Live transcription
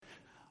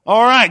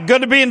All right,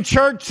 good to be in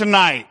church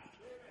tonight.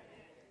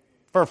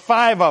 For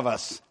 5 of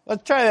us.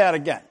 Let's try that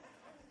again.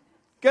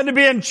 Good to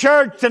be in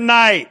church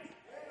tonight.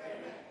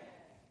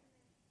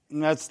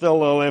 And that's still a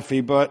little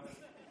iffy, but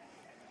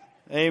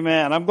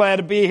amen. I'm glad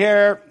to be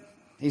here.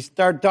 He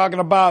started talking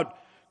about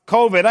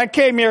COVID. I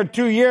came here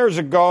 2 years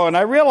ago, and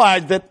I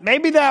realized that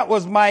maybe that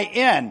was my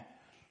in.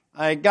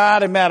 I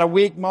got him at a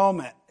weak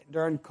moment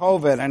during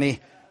COVID, and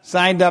he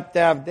signed up to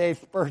have Dave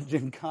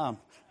Spurgeon come.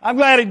 I'm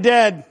glad he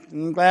did.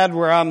 I'm glad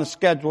we're on the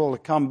schedule to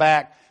come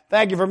back.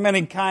 Thank you for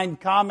many kind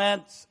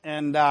comments,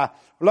 and we're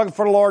looking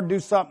for the Lord to do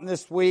something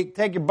this week.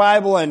 Take your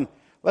Bible and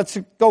let's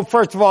go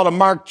first of all to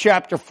Mark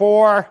chapter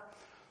 4.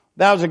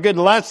 That was a good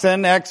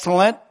lesson.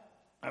 Excellent.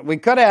 We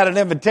could have had an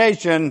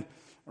invitation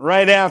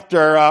right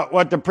after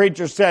what the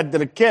preacher said to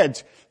the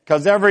kids,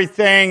 because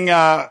everything,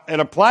 it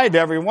applied to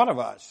every one of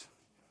us.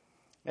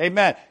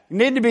 Amen. You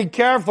need to be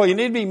careful. You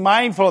need to be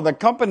mindful of the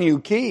company you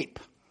keep.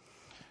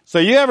 So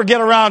you ever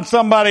get around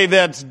somebody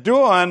that's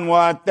doing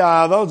what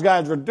those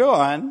guys were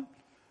doing,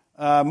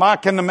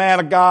 mocking the man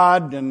of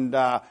God and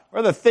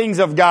or the things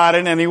of God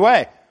in any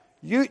way,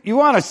 you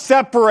want to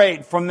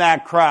separate from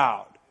that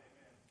crowd.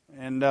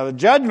 And the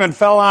judgment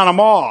fell on them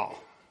all.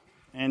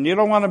 And you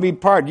don't want to be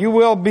part. You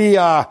will be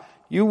judged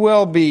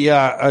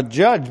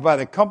by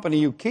the company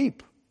you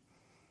keep.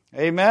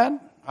 Amen?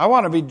 I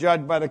want to be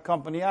judged by the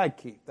company I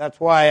keep. That's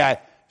why I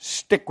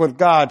stick with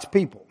God's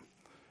people.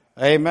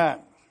 Amen.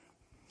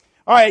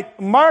 All right,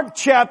 Mark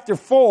chapter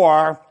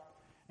 4,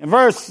 and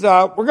we're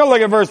going to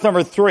look at verse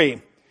number 3.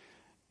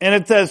 And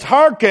it says,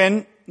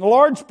 hearken, the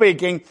Lord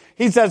speaking,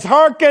 he says,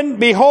 hearken,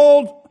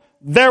 behold,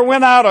 there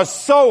went out a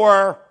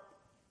sower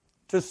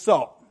to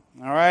sow.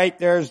 All right,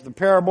 there's the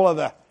parable of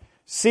the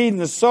seed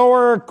and the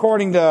sower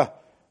according to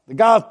the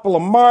Gospel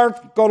of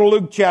Mark. Go to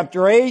Luke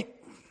chapter 8.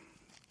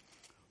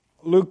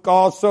 Luke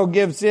also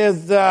gives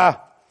his account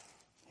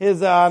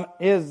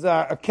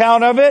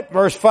of it,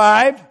 verse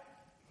 5.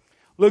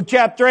 Luke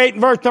chapter 8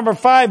 and verse number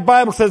 5,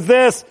 Bible says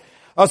this,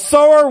 a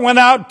sower went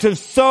out to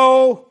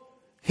sow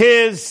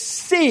his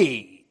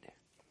seed.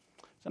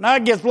 So now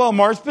it gets a little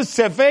more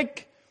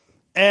specific.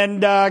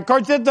 And, of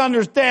course, it's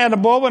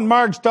understandable when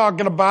Mark's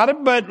talking about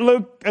it, but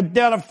Luke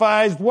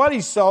identifies what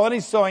he's sowing.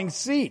 He's sowing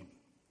seed.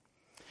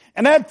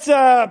 And that's,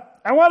 I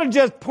want to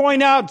just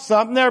point out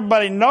something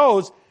everybody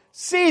knows.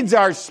 Seeds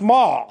are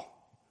small.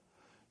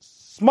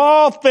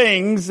 Small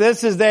things.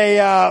 This is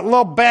a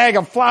little bag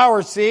of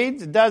flower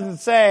seeds. It doesn't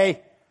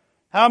say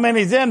how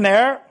many's in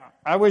there.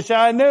 I wish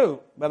I knew,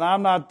 but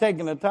I'm not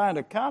taking the time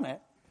to count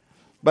it.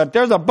 But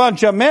there's a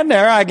bunch of them in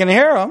there. I can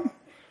hear them.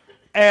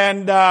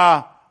 And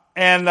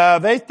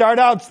they start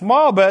out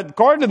small, but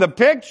according to the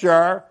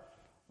picture,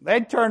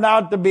 they turned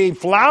out to be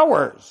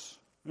flowers.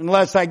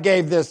 Unless I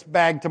gave this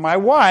bag to my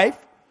wife,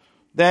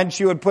 then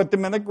she would put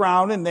them in the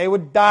ground and they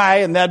would die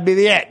and that'd be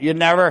the it. You'd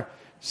never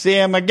see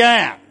them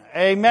again.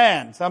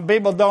 Amen. Some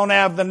people don't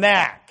have the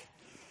knack.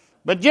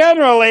 But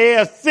generally,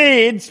 a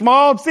seed,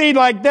 small seed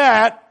like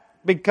that,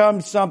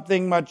 becomes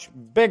something much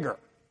bigger.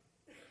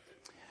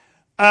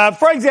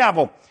 For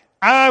example,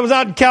 I was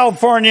out in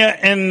California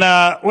and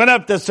went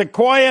up to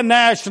Sequoia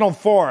National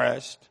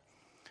Forest,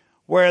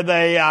 where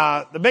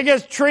the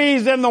biggest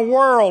trees in the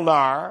world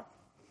are,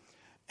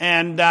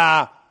 and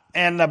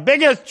the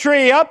biggest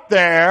tree up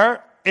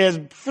there is,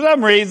 for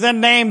some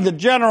reason, named the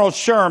General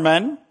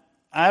Sherman.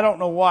 I don't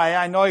know why.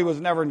 I know he was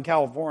never in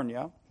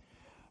California.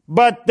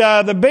 But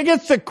the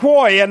biggest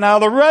sequoia, now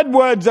the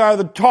redwoods are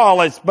the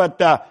tallest, but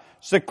the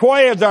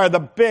sequoias are the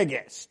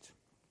biggest.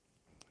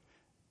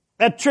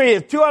 That tree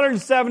is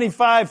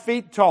 275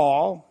 feet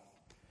tall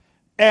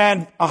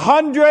and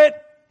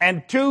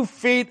 102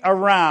 feet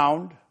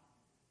around,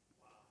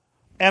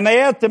 and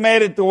they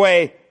estimate it to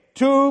weigh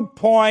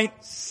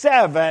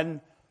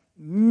 2.7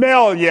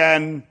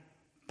 million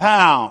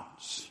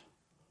pounds.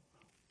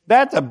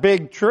 That's a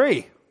big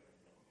tree.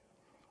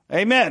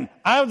 Amen.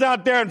 I was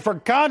out there, and for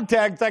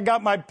context, I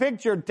got my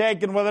picture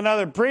taken with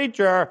another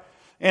preacher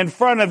in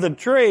front of the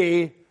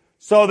tree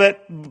so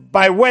that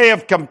by way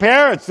of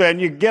comparison,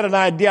 you get an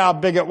idea how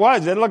big it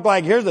was. It looked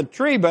like here's a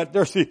tree, but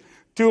there's 2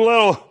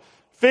 little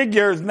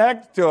figures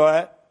next to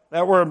it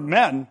that were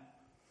men.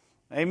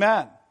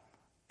 Amen.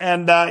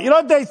 And you know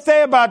what they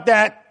say about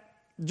that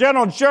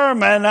General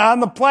Sherman on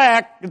the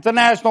plaque? It's a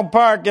national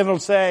park. It'll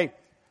say,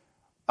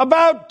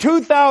 about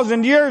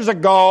 2,000 years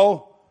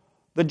ago,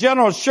 the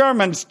General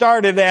Sherman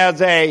started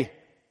as a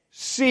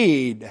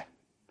seed.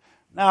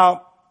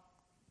 Now,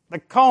 the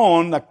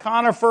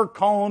conifer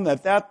cone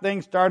that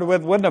thing started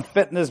with wouldn't have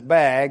fit in this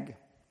bag.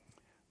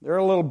 They're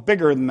a little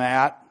bigger than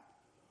that.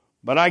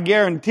 But I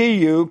guarantee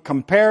you,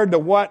 compared to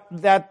what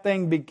that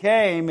thing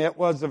became, it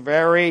was a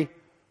very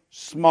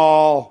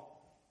small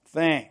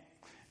thing.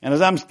 And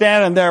as I'm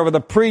standing there with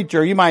a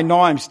preacher, you might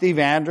know him, Steve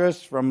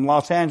Andrus from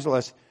Los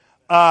Angeles.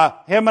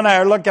 Him and I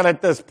are looking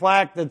at this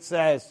plaque that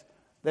says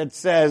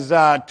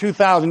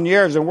 2,000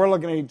 years, and we're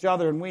looking at each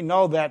other, and we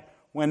know that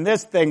when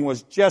this thing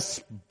was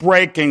just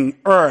breaking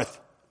earth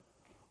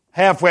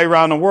halfway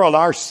around the world,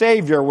 our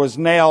Savior was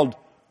nailed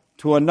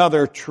to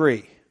another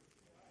tree.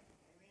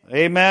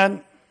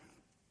 Amen?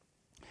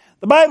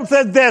 The Bible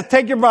says this.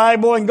 Take your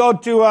Bible and go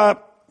to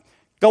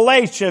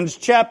Galatians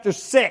chapter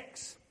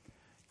 6.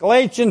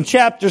 Galatians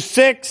chapter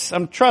 6.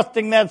 I'm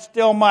trusting that's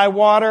still my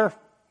water.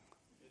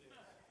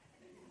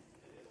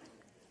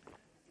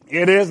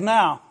 It is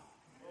now.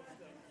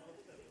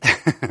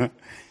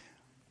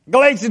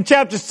 Galatians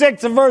chapter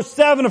 6 and verse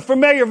 7, a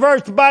familiar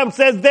verse. The Bible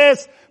says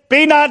this,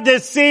 be not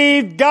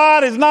deceived,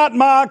 God is not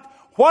mocked.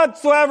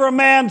 Whatsoever a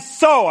man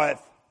soweth,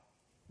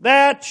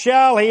 that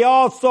shall he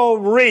also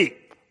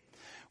reap.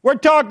 We're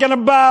talking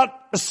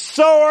about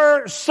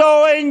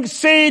sowing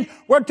seed.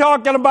 We're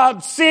talking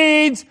about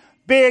seeds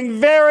being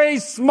very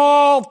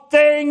small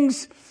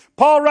things.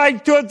 Paul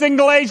writes to us in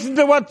Galatians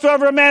that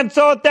whatsoever a man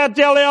soweth, that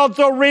shall he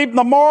also reap.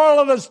 The moral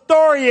of the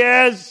story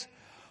is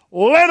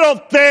little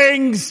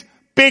things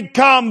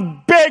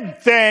become big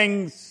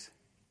things.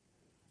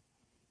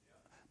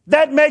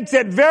 That makes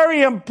it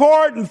very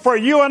important for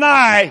you and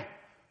I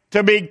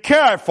to be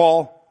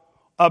careful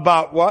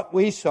about what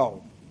we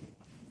sow.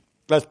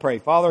 Let's pray.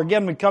 Father,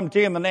 again, we come to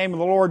you in the name of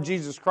the Lord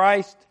Jesus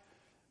Christ.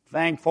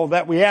 Thankful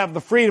that we have the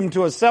freedom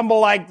to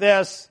assemble like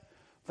this.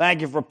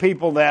 Thank you for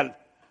people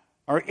that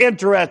are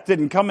interested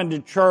in coming to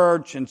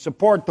church and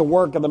support the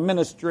work of the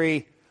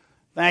ministry.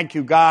 Thank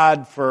you,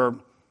 God, for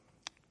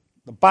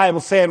the Bible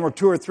saying where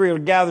two or three are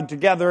gathered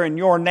together in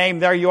your name.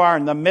 There you are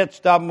in the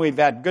midst of them. We've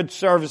had good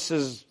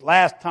services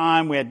last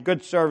time. We had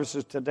good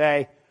services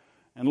today.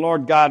 And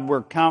Lord God,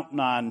 we're counting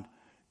on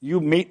you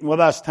meeting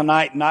with us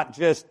tonight, not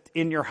just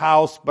in your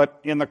house, but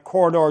in the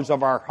corridors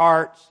of our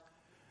hearts.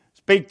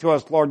 Speak to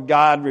us, Lord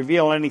God.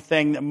 Reveal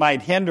anything that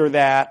might hinder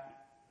that.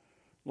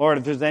 Lord,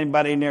 if there's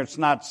anybody in there that's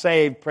not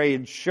saved, pray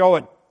you'd show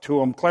it to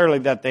them clearly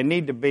that they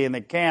need to be and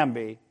they can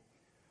be.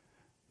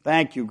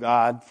 Thank you,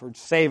 God, for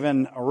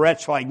saving a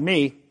wretch like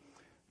me.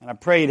 And I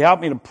pray you'd help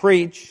me to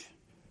preach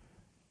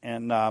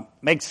and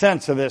make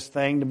sense of this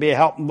thing, to be a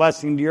help and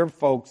blessing to your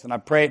folks. And I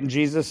pray it in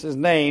Jesus'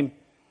 name.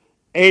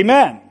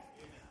 Amen.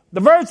 The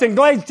verse in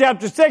Galatians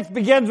chapter 6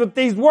 begins with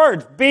these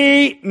words,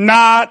 be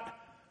not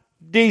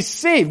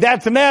deceived.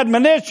 That's an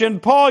admonition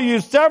Paul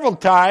used several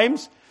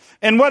times.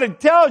 And what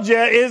it tells you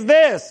is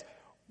this.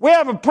 We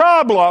have a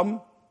problem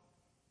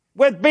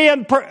with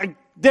being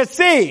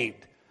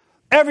deceived.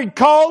 Every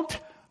cult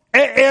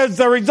is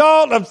the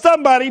result of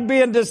somebody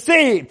being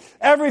deceived.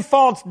 Every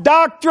false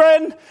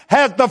doctrine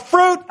has the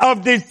fruit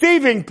of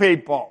deceiving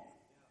people.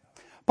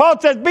 Paul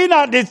says, be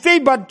not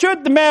deceived, but truth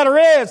of the matter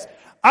is,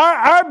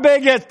 our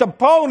biggest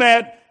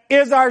opponent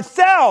is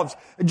ourselves.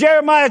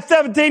 Jeremiah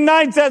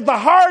 17:9 says, the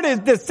heart is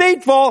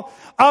deceitful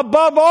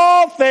above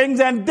all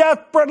things and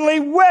desperately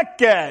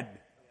wicked.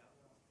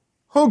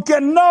 Who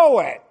can know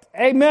it?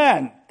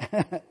 Amen.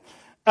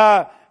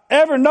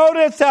 Ever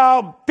notice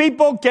how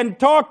people can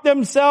talk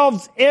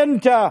themselves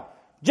into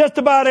just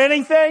about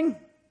anything?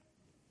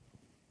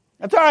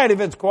 That's all right if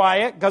it's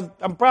quiet, because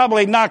I'm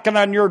probably knocking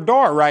on your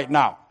door right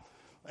now.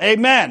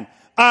 Amen.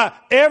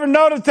 Ever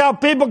notice how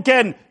people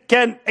can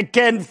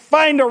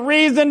find a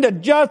reason to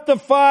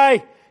justify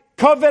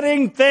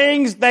coveting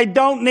things they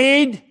don't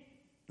need?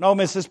 No,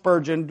 Mrs.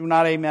 Spurgeon, do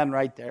not amen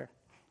right there.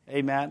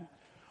 Amen.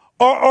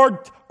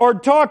 Or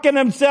talking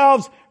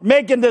themselves,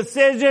 making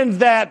decisions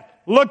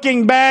that,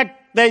 looking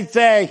back, they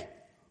say,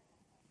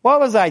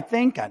 what was I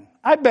thinking?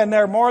 I've been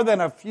there more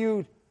than a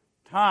few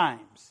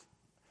times.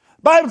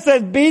 The Bible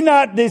says, be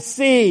not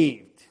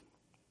deceived.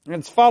 And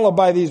it's followed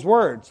by these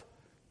words.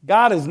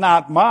 God is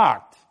not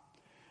mocked.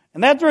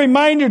 And that's a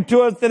reminder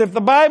to us that if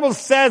the Bible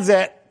says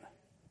it,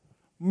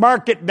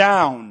 mark it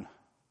down.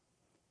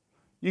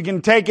 You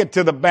can take it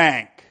to the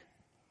bank.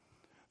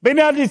 Be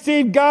not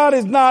deceived, God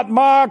is not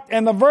mocked.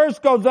 And the verse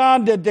goes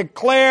on to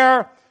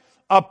declare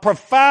a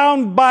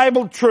profound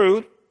Bible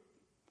truth,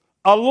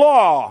 a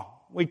law,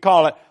 we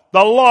call it,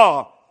 the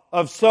law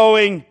of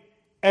sowing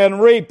and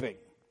reaping. It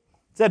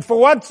said, for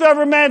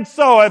whatsoever man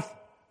soweth,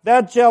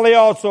 that shall he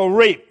also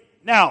reap.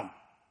 Now,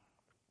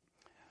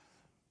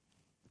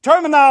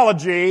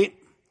 terminology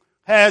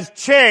has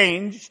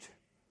changed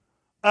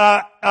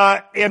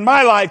in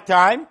my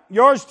lifetime,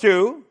 yours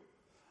too.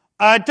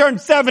 I turned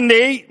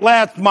 70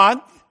 last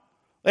month.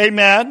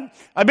 Amen.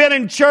 I've been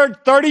in church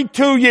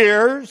 32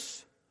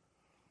 years.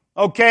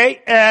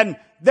 Okay, and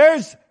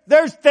there's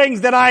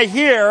things that I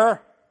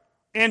hear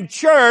in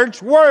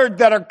church, words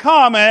that are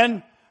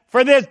common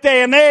for this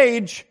day and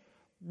age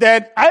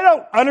that I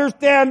don't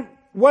understand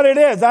what it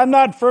is. I'm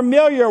not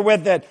familiar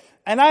with it.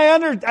 And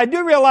I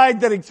do realize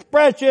that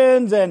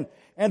expressions and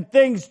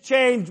things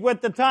change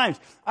with the times.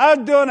 I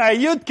was doing a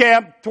youth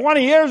camp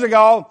 20 years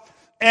ago,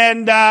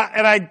 and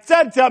I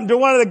said something to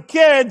one of the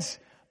kids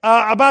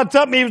about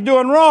something he was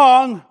doing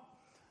wrong,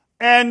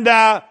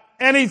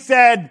 and he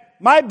said,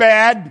 my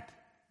bad.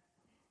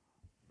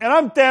 And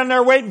I'm standing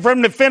there waiting for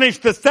him to finish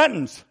the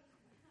sentence.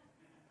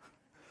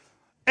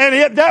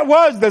 And that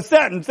was the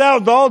sentence. That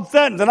was the whole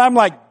sentence. And I'm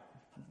like,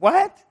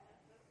 what?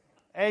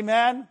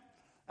 Amen.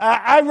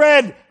 I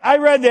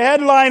read the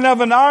headline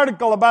of an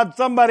article about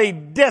somebody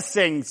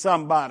dissing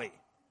somebody.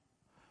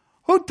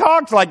 Who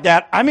talks like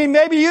that? I mean,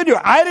 maybe you do.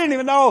 I didn't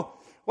even know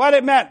what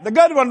it meant. The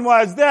good one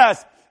was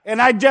this. and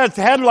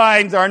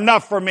headlines are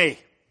enough for me.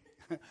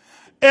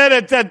 And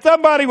it said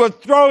somebody was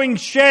throwing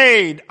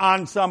shade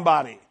on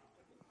somebody.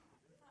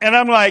 And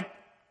I'm like,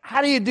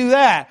 how do you do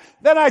that?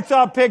 Then I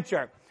saw a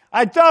picture.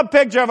 I saw a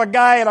picture of a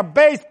guy at a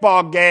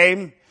baseball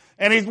game,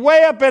 and he's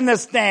way up in the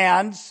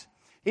stands.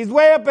 He's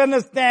way up in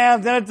the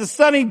stands, and it's a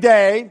sunny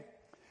day,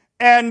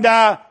 and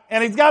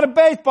he's got a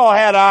baseball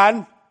hat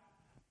on,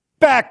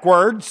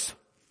 backwards,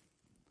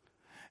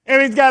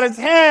 and he's got his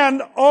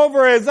hand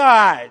over his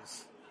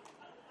eyes,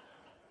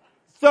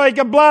 so he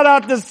can blot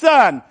out the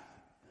sun.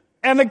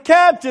 And the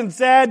caption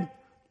said,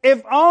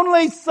 if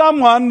only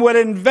someone would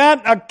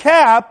invent a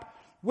cap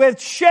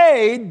with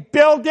shade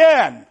built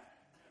in.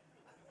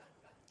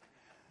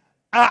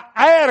 I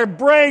had a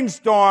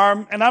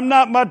brainstorm, and I'm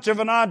not much of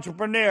an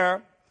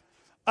entrepreneur,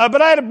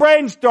 but I had a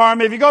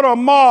brainstorm. If you go to a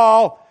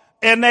mall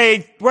and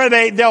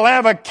they'll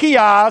have a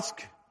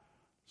kiosk,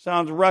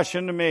 sounds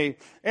Russian to me,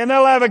 and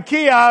they'll have a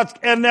kiosk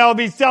and they'll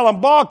be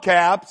selling ball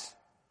caps,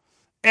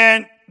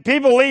 and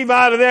people leave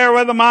out of there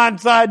with them on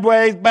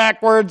sideways,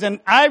 backwards,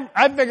 and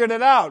I figured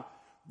it out.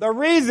 The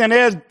reason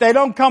is they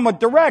don't come with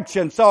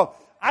directions. So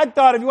I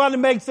thought if you wanted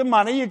to make some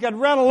money, you could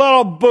rent a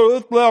little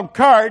booth, little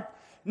cart,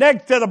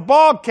 next to the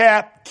ball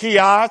cap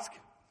kiosk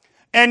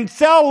and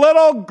sell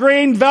little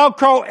green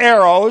Velcro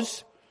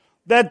arrows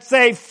that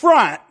say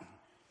front.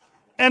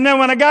 And then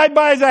when a guy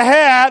buys a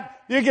hat,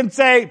 you can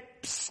say,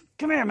 psst,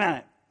 come here a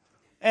minute.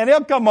 And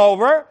he'll come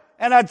over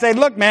and I'd say,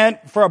 look man,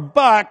 for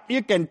 $1,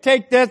 you can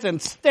take this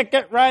and stick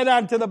it right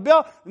onto the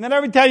bill. And then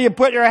every time you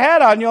put your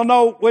hat on, you'll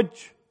know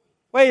which,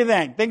 what do you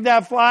think? Think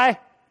that fly?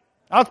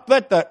 I'll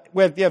split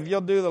with you if you'll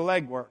do the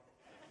legwork.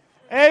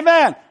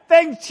 Amen.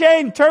 Things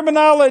change,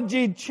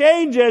 terminology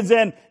changes,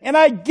 and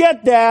I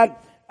get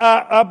that.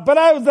 But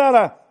I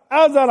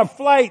was on a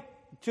flight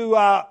to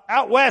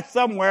out west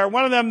somewhere.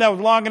 One of them that was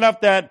long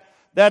enough that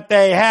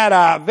they had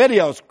a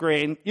video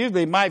screen.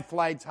 Usually my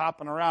flights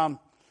hopping around,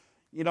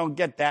 you don't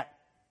get that.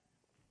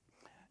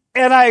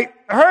 And I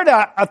heard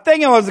a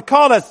thing that was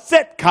called a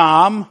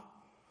sitcom.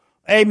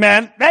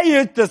 Amen. That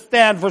used to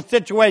stand for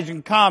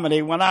situation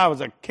comedy when I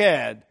was a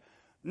kid.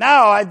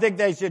 Now I think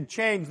they should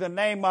change the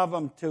name of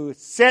them to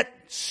Sit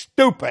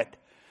Stupid,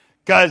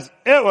 because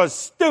it was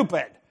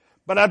stupid.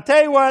 But I'll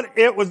tell you what,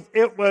 it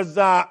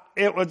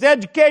was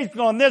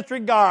educational in this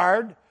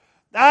regard.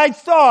 I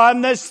saw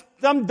on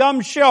some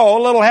dumb show,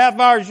 a little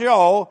half-hour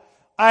show,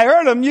 I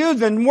heard them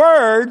using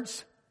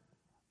words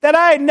that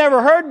I had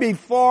never heard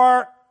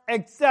before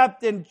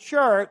except in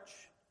church.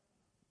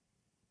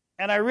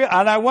 And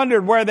I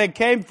wondered where they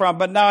came from,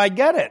 but now I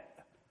get it.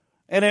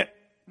 And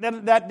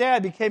then that day I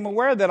became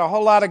aware that a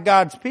whole lot of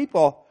God's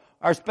people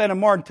are spending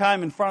more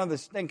time in front of the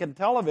stinking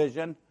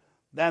television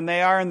than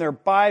they are in their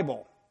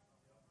Bible.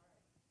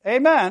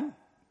 Amen.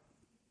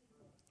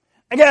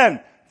 Again,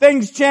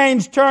 things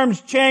change,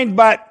 terms change,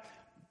 but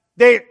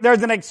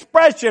there's an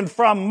expression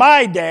from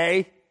my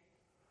day.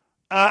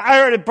 I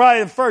heard it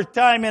probably the first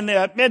time in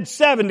the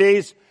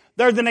mid-70s.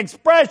 There's an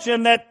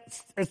expression that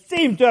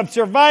seems to have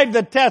survived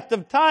the test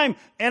of time,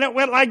 and it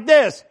went like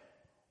this.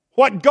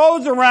 What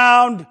goes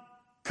around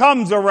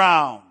comes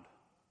around.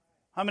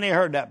 How many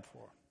heard that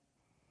before?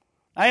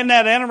 Isn't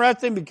that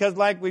interesting? Because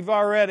like we've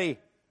already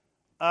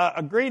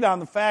agreed on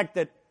the fact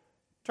that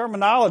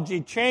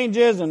terminology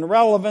changes and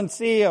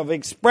relevancy of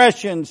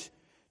expressions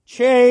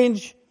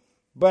change,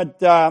 but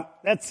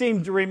that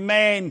seems to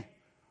remain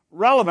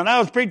relevant. I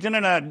was preaching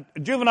in a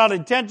juvenile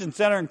detention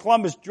center in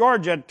Columbus,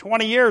 Georgia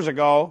 20 years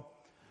ago,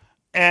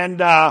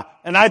 and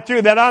I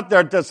threw that out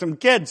there to some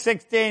kids,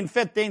 16,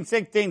 15,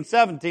 16,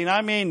 17.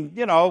 I mean,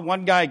 you know,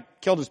 one guy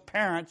killed his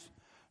parents.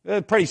 It was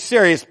a pretty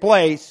serious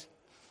place.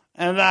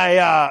 And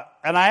I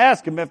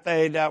asked them if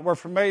they were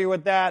familiar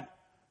with that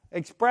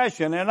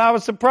expression, and I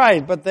was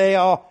surprised, but they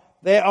all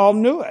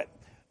knew it.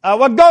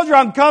 What goes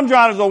around comes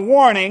around is a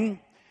warning,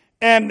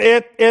 and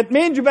it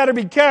means you better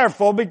be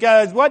careful,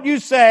 because what you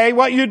say,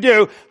 what you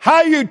do,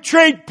 how you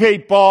treat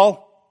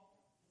people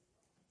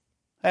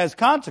has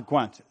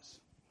consequences.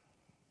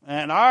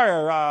 And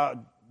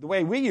the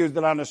way we used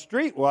it on the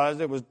street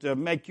was to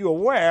make you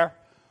aware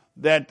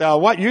that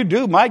what you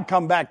do might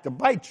come back to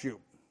bite you.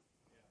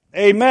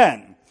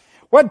 Amen.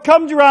 What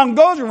comes around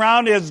goes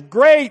around is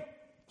great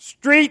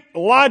street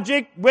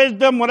logic,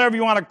 wisdom, whatever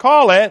you want to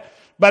call it,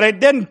 but it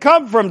didn't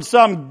come from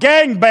some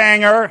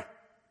gangbanger.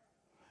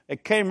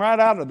 It came right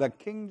out of the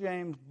King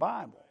James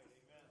Bible.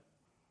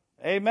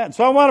 Amen.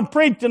 So I want to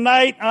preach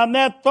tonight on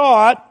that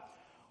thought.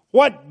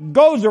 What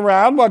goes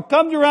around, what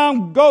comes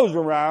around goes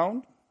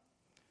around.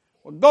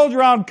 What goes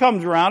around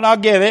comes around. I'll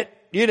get it.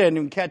 You didn't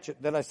even catch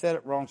it that I said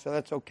it wrong, so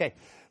that's okay.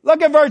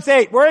 Look at verse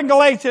 8. We're in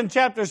Galatians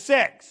chapter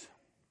 6.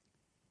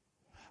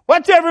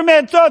 Whatsoever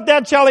man soweth,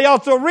 that shall he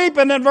also reap.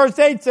 And then verse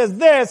 8 says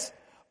this,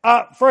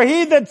 for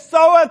he that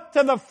soweth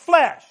to the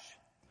flesh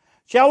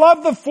shall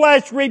of the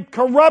flesh reap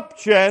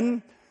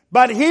corruption,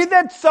 but he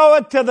that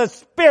soweth to the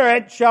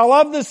Spirit shall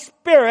of the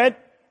Spirit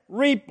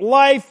reap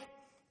life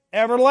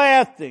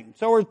everlasting.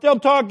 So we're still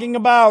talking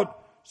about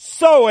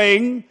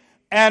sowing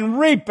and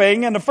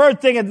reaping, and the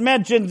first thing it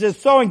mentions is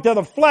sowing to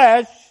the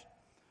flesh,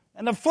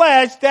 And the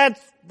flesh, that's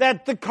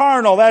the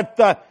carnal, that's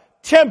the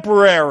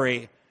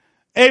temporary.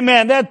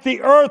 Amen. That's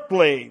the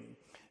earthly.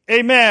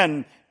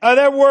 Amen.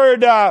 That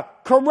word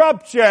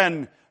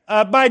corruption,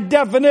 by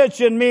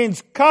definition,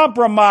 means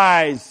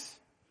compromise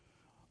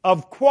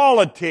of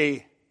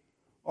quality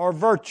or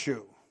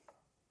virtue.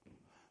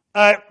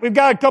 We've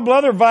got a couple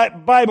other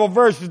Bible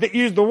verses that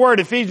use the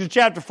word. Ephesians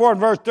chapter 4 and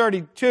verse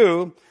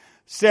 32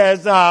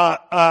 says,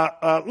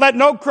 let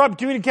no corrupt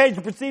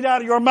communication proceed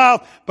out of your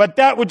mouth, but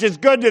that which is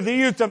good to the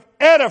use of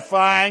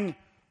edifying,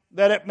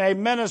 that it may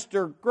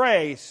minister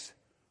grace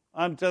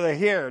unto the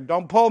hearer.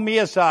 Don't pull me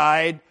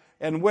aside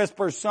and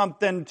whisper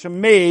something to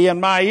me in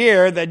my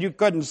ear that you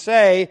couldn't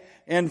say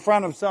in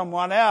front of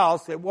someone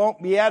else. It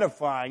won't be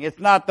edifying. It's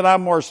not that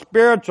I'm more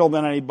spiritual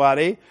than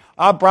anybody.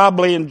 I'll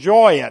probably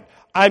enjoy it.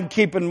 I'm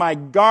keeping my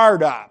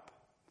guard up.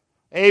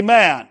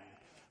 Amen.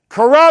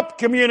 Corrupt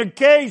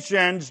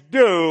communications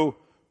do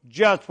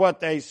just what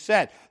they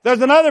said.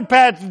 There's another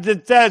passage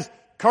that says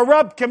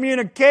corrupt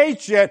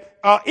communication,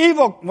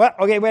 evil,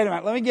 okay, wait a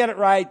minute, let me get it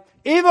right.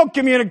 Evil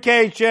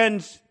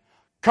communications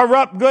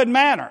corrupt good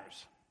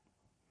manners.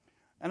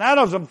 And I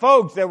know some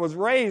folks that was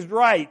raised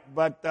right,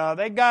 but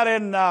they got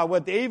in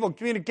with the evil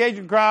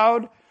communication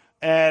crowd,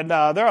 and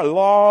they're a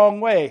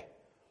long way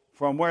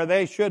from where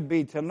they should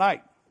be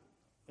tonight.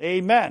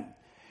 Amen.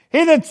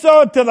 He that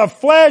soweth to the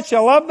flesh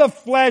shall of the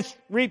flesh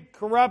reap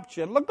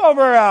corruption. Look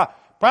over,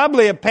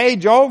 probably a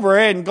page over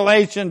in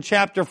Galatians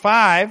chapter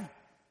 5. We're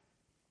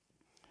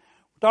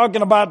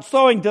talking about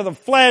sowing to the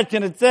flesh,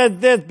 and it says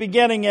this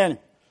beginning in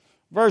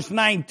verse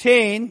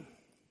 19.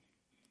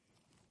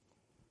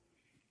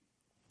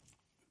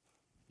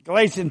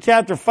 Galatians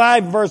chapter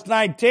 5, verse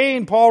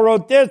 19, Paul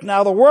wrote this,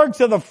 now the works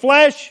of the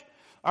flesh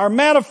are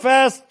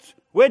manifest,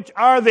 which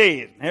are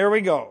these. Here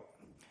we go.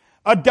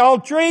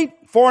 Adultery,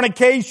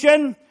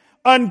 fornication,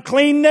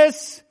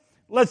 uncleanness,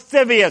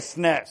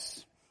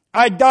 lasciviousness,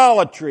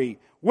 idolatry,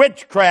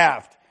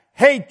 witchcraft,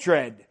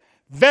 hatred,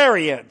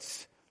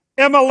 variance,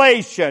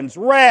 immolations,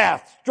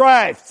 wrath,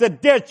 strife,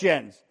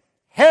 seditions,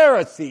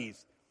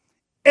 heresies,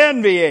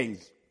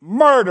 envyings,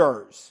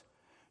 murders,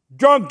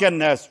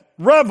 drunkenness,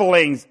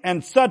 revelings,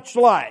 and such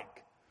like.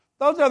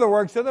 Those are the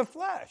works of the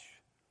flesh.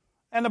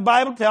 And the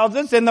Bible tells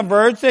us in the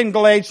verse in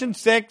Galatians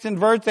 6 and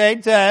verse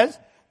 8 says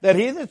that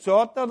he that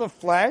soweth of the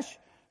flesh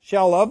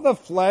shall of the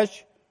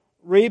flesh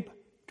reap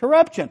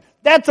corruption.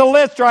 That's a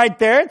list right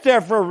there. It's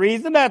there for a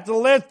reason. That's a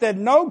list that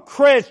no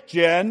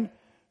Christian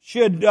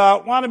should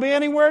want to be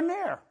anywhere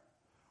near.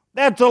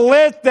 That's a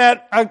list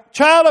that a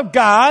child of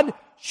God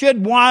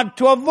should want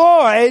to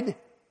avoid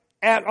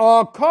at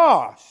all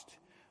cost.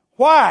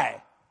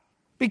 Why?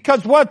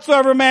 Because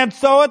whatsoever man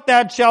soweth,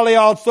 that shall he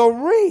also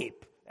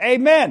reap.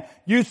 Amen.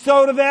 You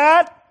sow to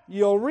that,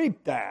 you'll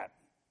reap that.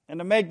 And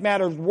to make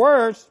matters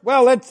worse,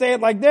 well, let's say it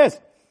like this.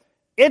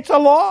 It's a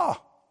law.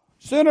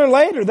 Sooner or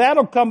later,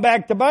 that'll come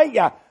back to bite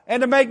you.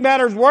 And to make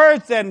matters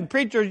worse, and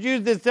preachers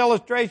use this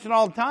illustration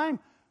all the time,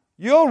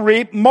 you'll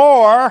reap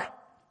more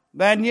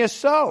than you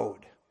sowed.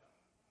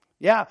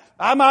 Yeah,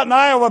 I'm out in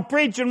Iowa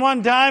preaching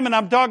one time, and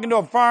I'm talking to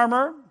a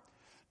farmer.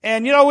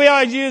 And you know, we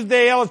always use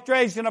the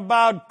illustration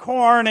about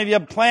corn. If you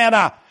plant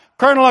a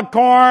kernel of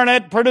corn,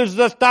 it produces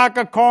a stalk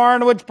of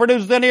corn, which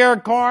produces an ear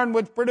of corn,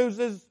 which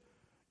produces,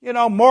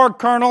 more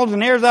kernels,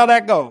 and here's how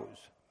that goes.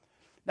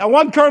 Now,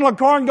 one kernel of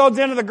corn goes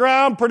into the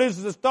ground,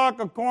 produces a stalk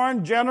of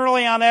corn,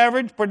 generally on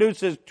average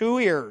produces 2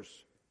 ears.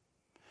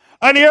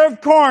 An ear of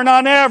corn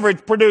on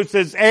average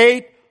produces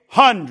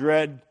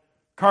 800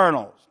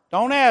 kernels.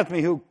 Don't ask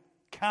me who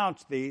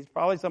counts these,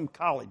 probably some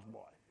college boy.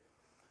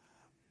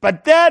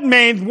 But that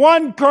means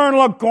one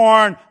kernel of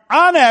corn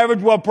on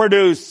average will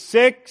produce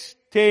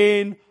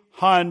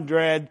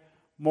 1,600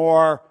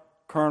 more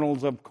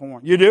kernels of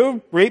corn. You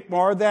do reap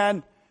more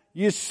than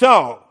you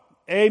sow.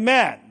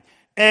 Amen.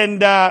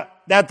 And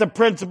that's a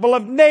principle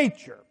of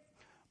nature.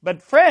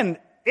 But friend,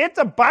 it's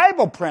a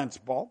Bible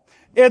principle.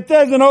 It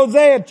says in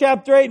Hosea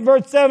chapter 8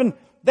 verse 7,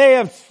 they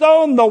have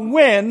sown the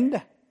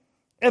wind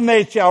and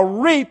they shall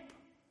reap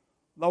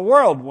the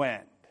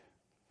whirlwind.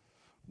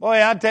 Boy,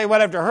 I'll tell you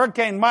what, after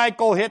Hurricane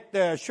Michael hit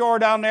the shore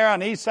down there on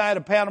the east side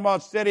of Panama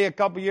City a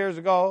couple years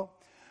ago,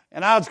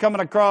 and I was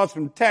coming across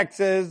from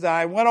Texas,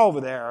 I went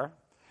over there,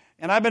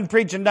 and I've been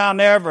preaching down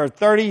there for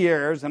 30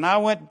 years, and I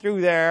went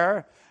through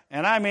there,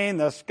 and I mean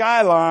the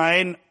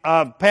skyline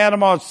of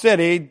Panama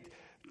City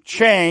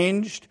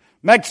changed.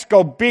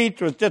 Mexico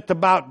Beach was just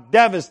about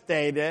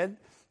devastated.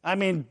 I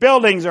mean,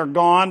 buildings are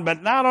gone,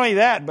 but not only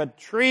that, but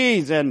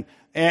trees and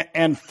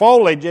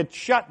foliage. It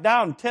shut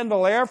down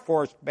Tyndall Air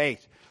Force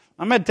Base.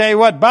 I'm going to tell you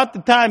what, about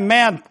the time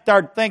man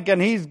starts thinking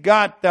he's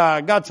got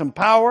some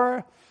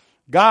power,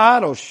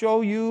 God will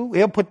show you,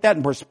 he'll put that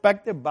in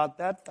perspective about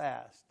that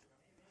fast.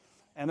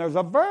 And there's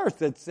a verse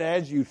that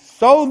says,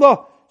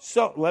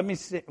 let me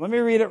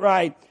read it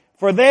right.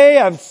 For they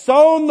have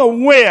sown the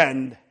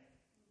wind,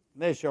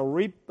 they shall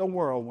reap the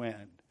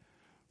whirlwind.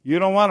 You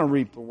don't want to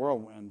reap the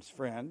whirlwinds,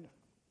 friend.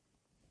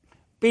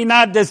 Be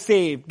not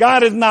deceived.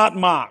 God is not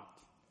mocked.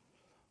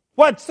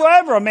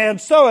 Whatsoever a man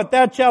soweth,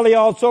 that shall he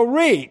also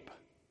reap.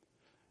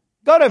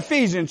 Go to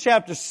Ephesians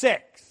chapter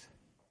 6.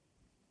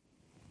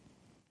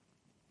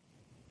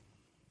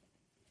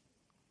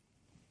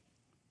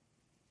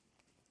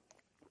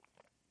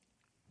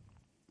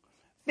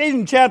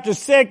 Ephesians chapter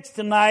 6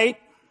 tonight.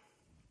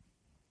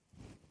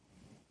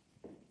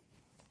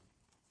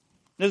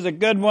 This is a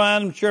good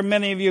one. I'm sure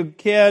many of you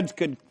kids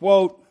could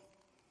quote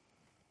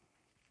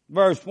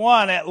verse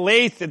 1 at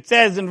least. It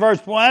says in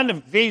verse 1 of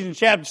Ephesians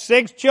chapter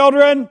 6,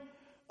 children,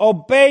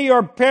 obey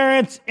your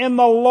parents in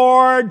the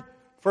Lord,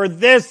 for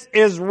this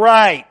is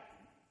right.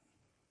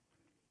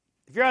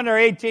 If you're under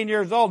 18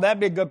 years old, that'd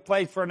be a good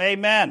place for an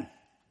amen.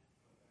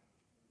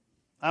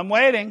 I'm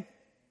waiting.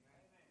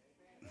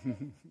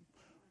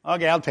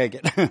 Okay, I'll take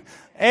it.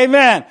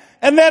 Amen.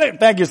 And then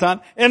thank you,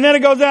 son. And then it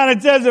goes on,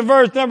 it says in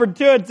verse number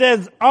 2, it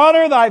says,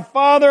 honor thy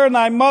father and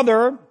thy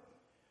mother,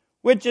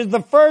 which is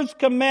the first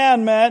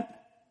commandment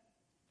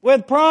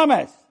with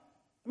promise.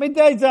 Let me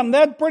tell you something,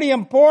 that's pretty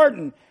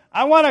important.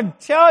 I want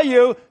to tell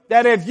you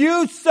that if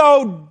you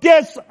sow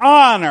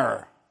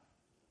dishonor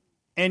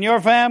in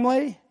your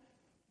family,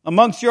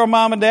 amongst your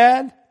mom and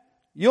dad,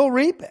 you'll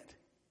reap it.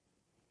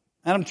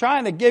 And I'm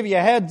trying to give you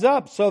a heads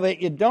up so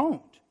that you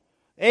don't.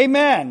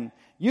 Amen.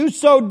 You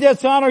sow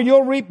dishonor,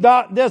 you'll reap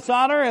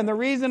dishonor, and the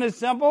reason is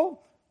simple.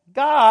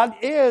 God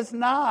is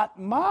not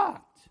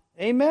mocked.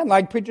 Amen.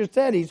 Like preacher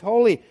said, He's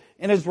holy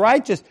and is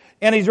righteous.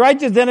 And He's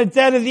righteous, and it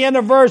said at the end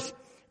of verse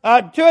 2,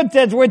 it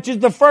says, which is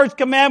the first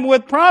commandment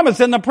with promise.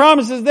 And the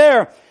promise is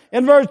there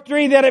in verse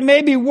 3, that it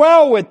may be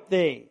well with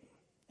thee,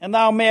 and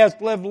thou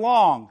mayest live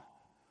long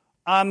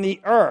on the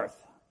earth.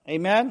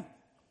 Amen.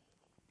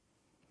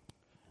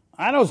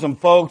 I know some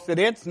folks that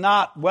it's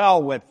not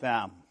well with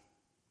them.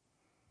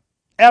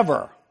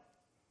 Ever.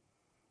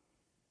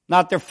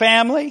 Not their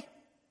family,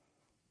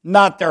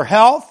 not their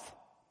health,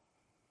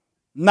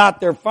 not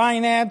their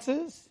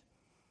finances.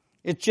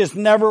 It's just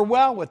never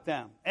well with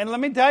them. And let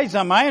me tell you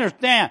something, I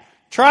understand.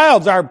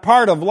 Trials are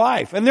part of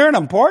life, and they're an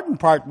important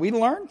part. We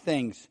learn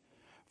things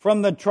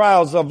from the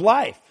trials of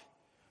life.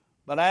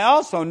 But I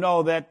also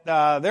know that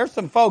there's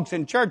some folks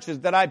in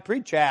churches that I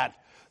preach at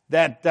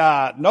that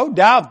no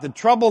doubt the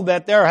trouble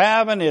that they're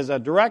having is a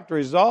direct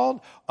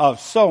result of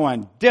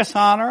sowing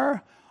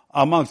dishonor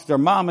amongst their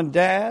mom and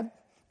dad,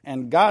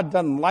 and God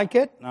doesn't like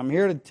it. I'm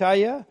here to tell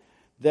you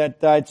that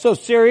it's so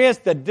serious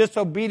that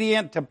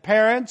disobedient to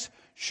parents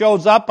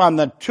shows up on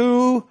the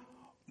 2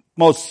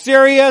 most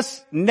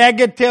serious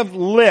negative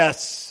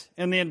lists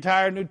in the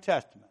entire New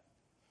Testament.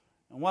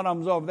 And one of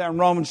them's over there in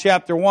Romans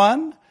chapter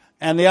 1,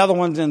 and the other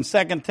one's in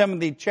 2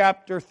 Timothy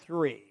chapter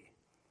 3.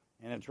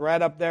 And it's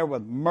right up there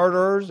with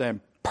murderers and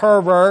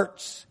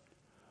perverts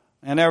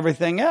and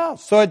everything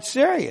else. So it's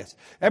serious.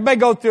 Everybody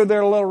go through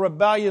their little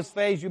rebellious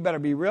phase. You better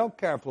be real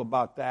careful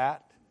about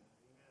that,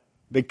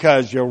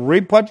 because you'll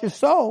reap what you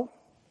sow.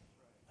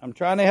 I'm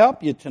trying to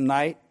help you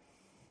tonight.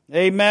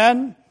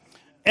 Amen.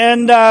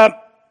 And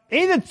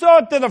he that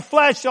soweth to the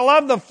flesh shall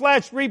of the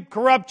flesh reap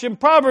corruption.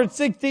 Proverbs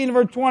 16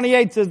 verse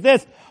 28 says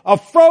this, a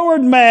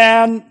froward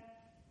man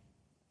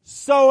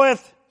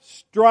soweth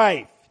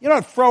strife. You know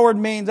what froward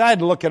means? I had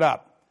to look it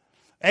up.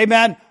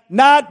 Amen.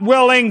 Not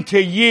willing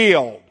to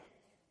yield.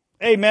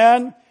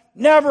 Amen.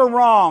 Never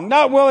wrong.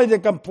 Not willing to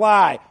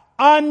comply.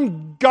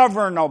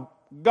 Ungovernable.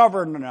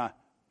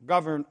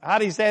 How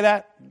do you say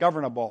that?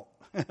 Governable.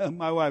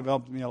 My wife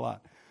helps me a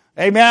lot.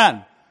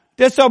 Amen.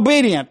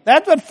 Disobedient.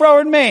 That's what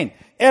froward means.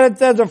 And it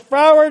says a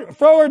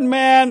froward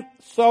man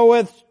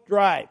soweth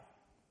strife.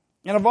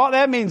 And if all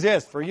that means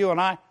this for you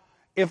and I,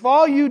 if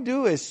all you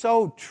do is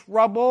sow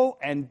trouble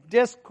and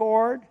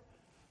discord,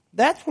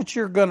 that's what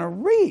you're going to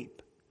reap.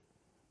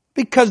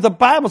 Because the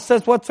Bible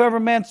says, whatsoever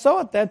man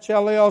soweth, that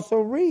shall he also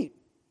reap.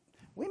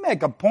 We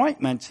make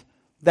appointments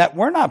that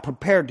we're not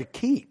prepared to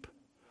keep.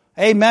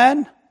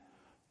 Amen?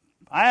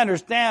 I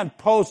understand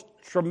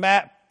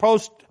post-traumatic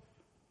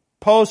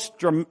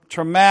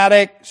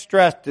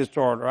stress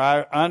disorder.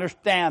 I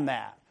understand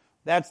that.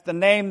 That's the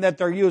name that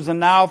they're using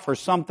now for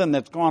something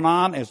that's going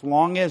on as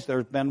long as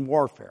there's been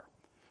warfare.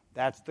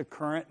 That's the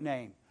current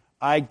name.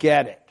 I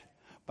get it.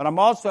 But I'm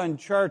also in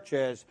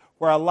churches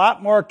where a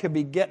lot more could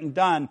be getting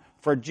done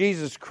for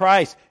Jesus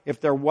Christ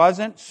if there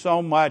wasn't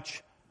so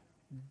much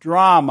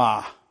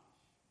drama.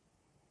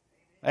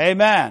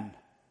 Amen.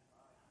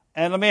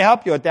 And let me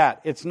help you with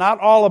that. It's not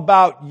all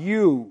about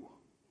you.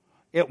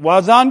 It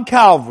was on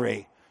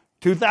Calvary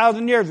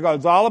 2,000 years ago.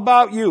 It's all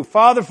about you.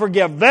 Father,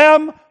 forgive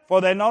them,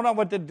 for they know not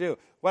what they do.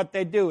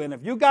 And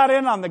if you got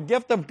in on the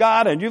gift of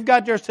God and you've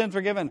got your sins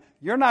forgiven,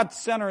 you're not the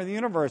center of the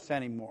universe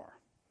anymore.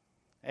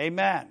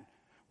 Amen.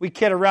 We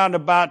kid around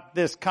about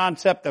this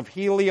concept of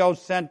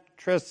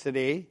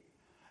heliocentricity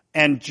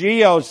and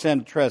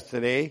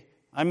geocentricity.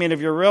 I mean,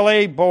 if you're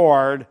really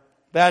bored,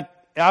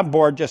 I'm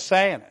bored just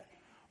saying it.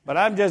 But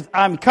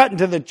I'm cutting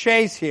to the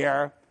chase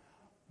here.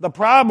 The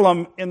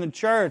problem in the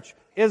church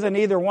isn't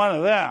either one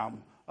of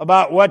them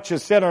about what's the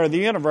center of the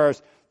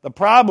universe. The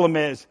problem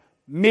is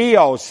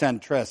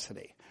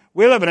meocentricity.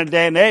 We live in a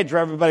day and age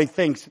where everybody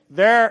thinks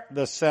they're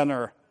the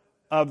center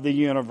of the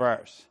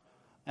universe.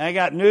 And I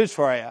got news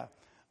for you.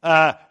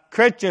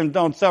 Christians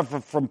don't suffer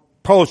from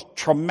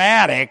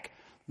post-traumatic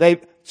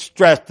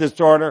stress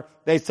disorder.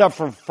 They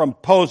suffer from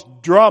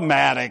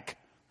post-dramatic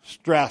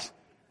stress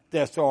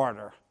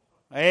disorder.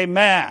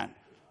 Amen.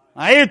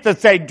 I used to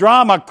say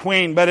drama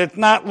queen, but it's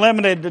not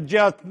limited to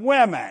just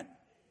women.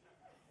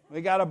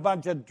 We got a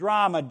bunch of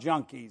drama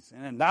junkies.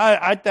 And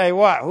I tell you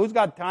what, who's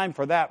got time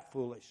for that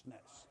foolishness?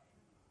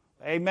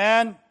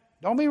 Amen.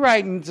 Don't be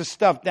writing the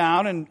stuff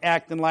down and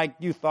acting like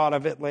you thought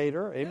of it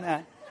later.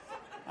 Amen.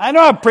 I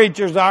know how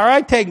preachers are.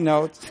 I take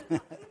notes.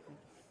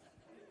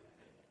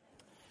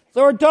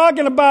 So we're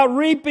talking about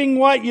reaping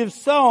what you've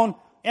sown.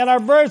 And our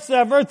verse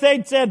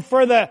 8 said,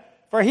 for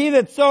he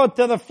that soweth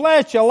to the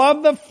flesh shall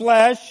of the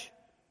flesh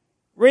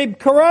reap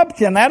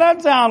corruption. That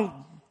doesn't sound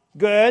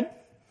good.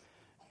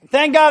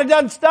 Thank God it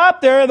doesn't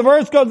stop there. The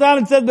verse goes on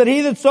and says, but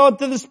he that soweth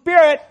to the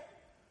Spirit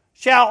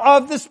shall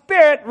of the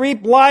Spirit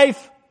reap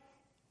life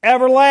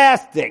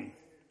everlasting.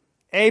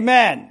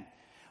 Amen.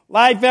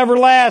 Life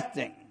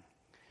everlasting.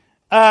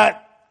 I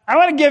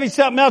want to give you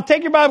something else.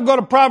 Take your Bible, go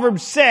to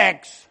Proverbs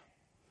 6.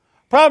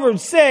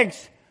 Proverbs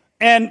 6,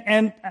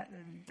 and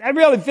I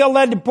really feel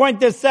led to point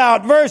this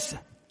out.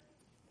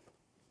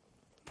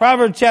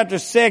 Proverbs chapter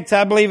 6,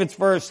 I believe it's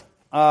verse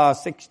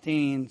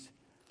 16.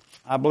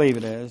 I believe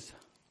it is.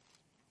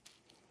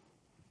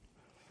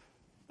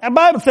 The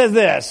Bible says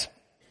this.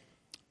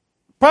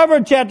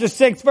 Proverbs chapter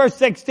 6, verse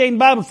 16, the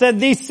Bible said,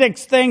 these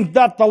 6 things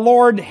doth the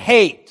Lord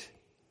hate.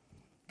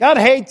 God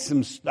hates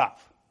some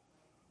stuff.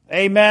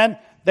 Amen.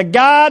 The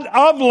God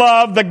of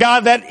love, the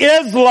God that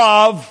is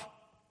love,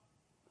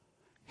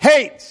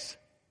 hates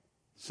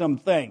some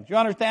things. You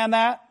understand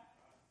that?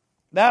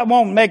 That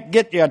won't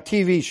get you a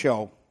TV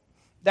show.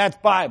 That's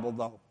Bible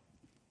though.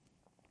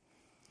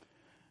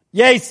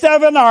 Yea,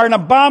 7 are an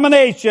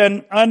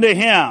abomination unto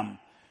him.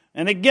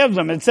 And it gives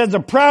them. It says a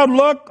proud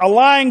look, a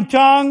lying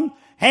tongue,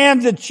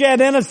 hands that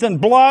shed innocent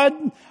blood,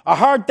 a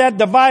heart that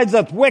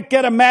deviseth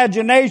wicked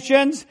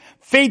imaginations,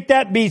 feet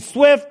that be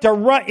swift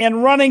in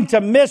running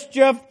to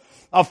mischief,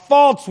 a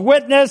false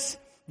witness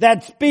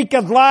that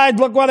speaketh lies.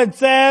 Look what it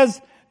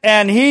says.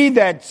 And he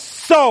that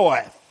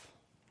soweth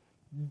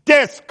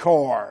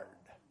discord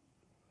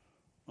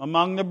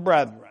among the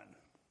brethren.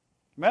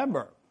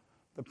 Remember,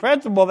 the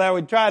principle that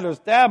we try to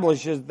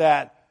establish is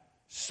that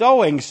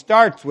sowing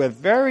starts with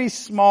very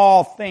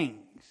small things,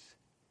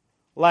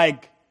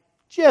 like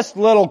just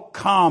little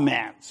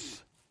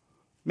comments,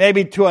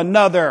 maybe to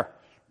another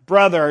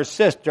brother or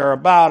sister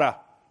about a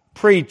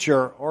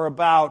preacher or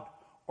about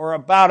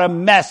a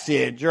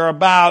message or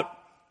about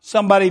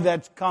somebody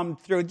that's come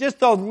through. Just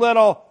those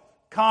little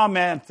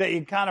comments that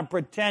you kind of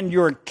pretend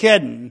you're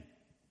kidding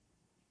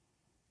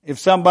if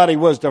somebody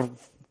was to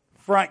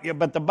front you.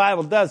 But the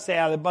Bible does say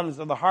out of the abundance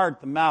of the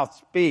heart, the mouth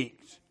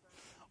speaks.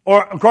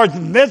 Or, of course,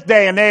 in this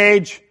day and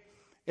age,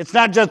 it's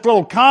not just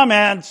little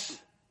comments.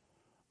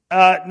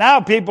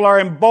 Now people are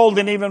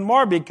emboldened even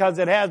more because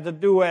it has to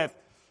do with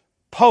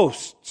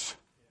posts.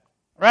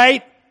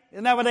 Right?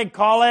 Isn't that what they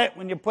call it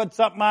when you put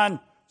something on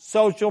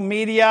social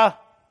media?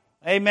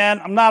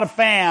 Amen. I'm not a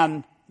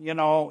fan. You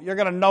know, you're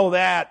going to know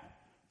that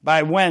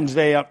by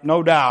Wednesday,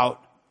 no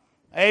doubt.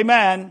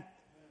 Amen.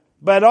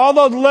 But all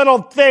those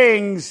little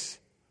things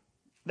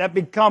that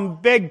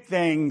become big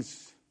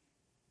things,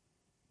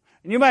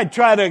 and you might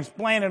try to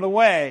explain it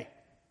away,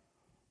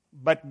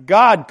 but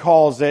God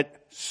calls it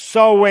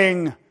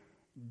sowing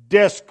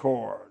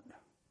discord.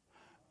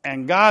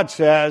 And God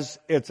says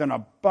it's an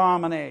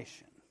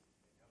abomination.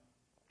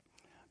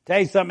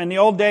 Tell you something, in the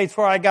old days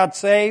before I got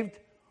saved,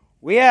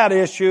 we had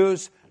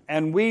issues,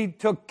 and we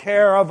took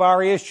care of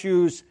our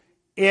issues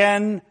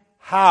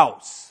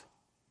in-house.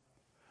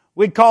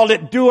 We called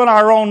it doing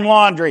our own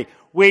laundry.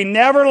 We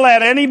never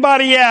let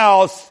anybody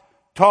else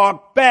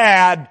talk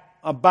bad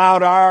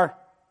about our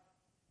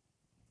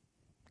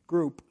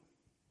group.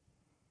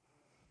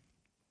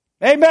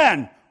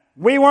 Amen.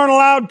 We weren't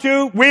allowed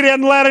to. We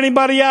didn't let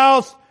anybody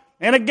else.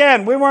 And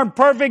again, we weren't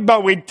perfect,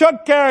 but we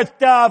took care of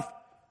stuff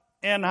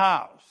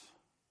in-house.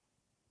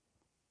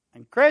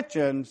 And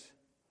Christians,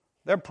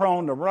 they're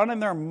prone to running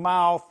their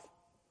mouth.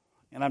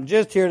 And I'm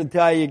just here to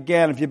tell you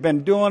again, if you've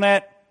been doing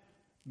it,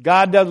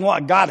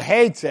 God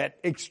hates it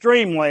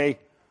extremely,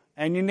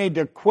 and you need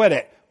to quit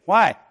it.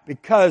 Why?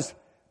 Because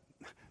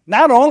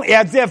not only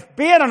as if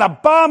being an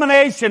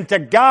abomination to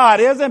God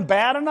isn't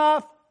bad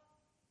enough.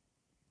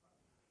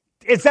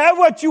 Is that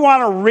what you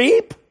want to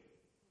reap?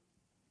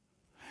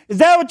 Is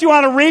that what you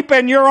want to reap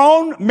in your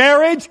own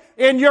marriage,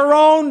 in your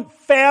own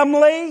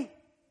family?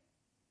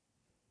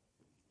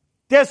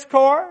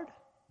 Discord?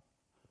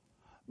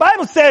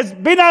 Bible says,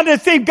 be not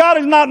deceived, God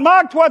is not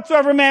mocked,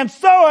 whatsoever man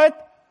soweth,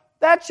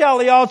 that shall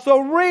he also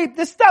reap.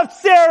 This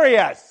stuff's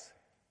serious.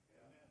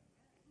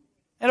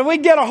 And if we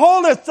get a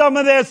hold of some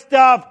of this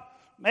stuff,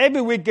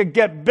 maybe we could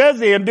get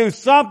busy and do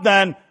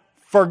something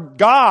for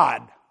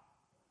God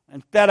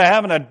instead of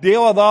having to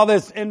deal with all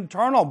this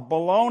internal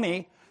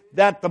baloney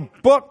that the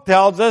book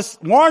tells us,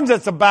 warns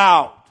us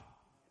about.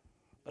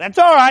 That's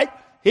all right.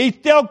 He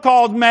still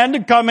calls men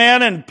to come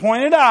in and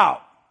point it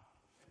out.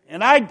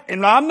 And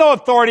I'm no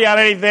authority on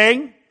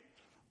anything.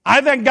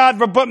 I thank God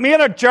for putting me in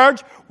a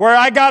church where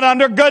I got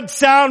under good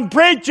sound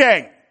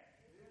preaching.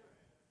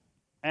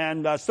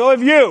 And so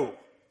have you.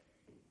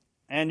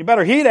 And you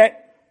better heed it.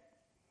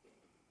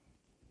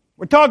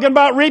 We're talking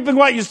about reaping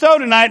what you sow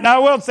tonight, and I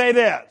will say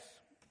this.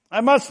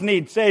 I must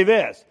needs say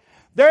this.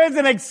 There is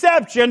an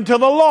exception to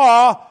the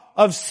law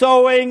of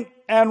sowing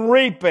and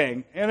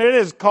reaping, and it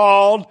is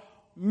called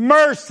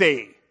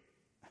mercy.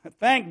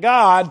 Thank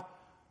God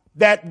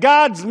that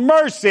God's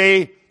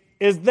mercy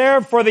is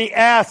there for the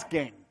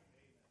asking.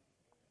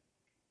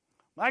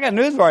 I got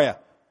news for you.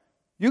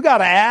 You got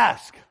to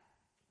ask.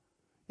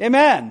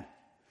 Amen.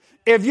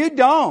 If you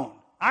don't,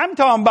 I'm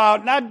talking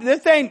about,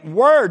 this ain't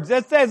words,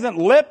 this isn't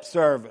lip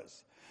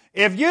service.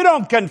 If you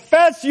don't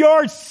confess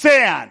your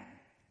sin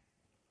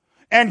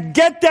and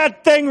get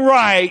that thing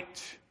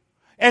right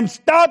and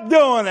stop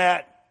doing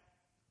it,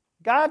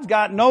 God's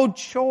got no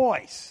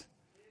choice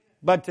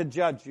but to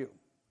judge you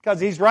because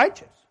He's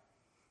righteous.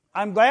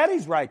 I'm glad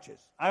He's righteous.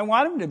 I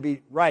want Him to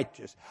be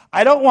righteous.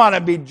 I don't want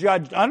to be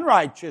judged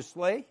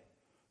unrighteously,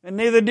 and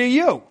neither do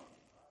you.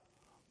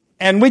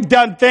 And we've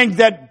done things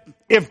that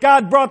if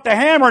God brought the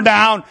hammer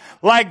down,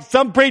 like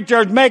some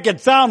preachers make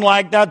it sound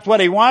like that's what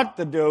He wants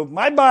to do,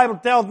 my Bible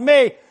tells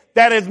me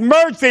that His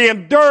mercy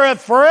endureth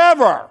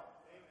forever.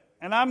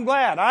 And I'm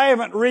glad. I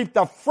haven't reaped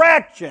a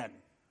fraction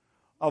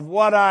of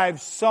what I've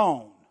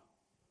sown.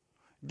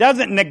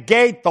 Doesn't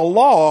negate the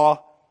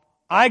law.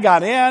 I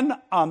got in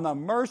on the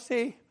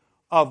mercy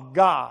of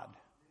God.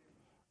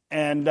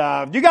 And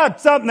if you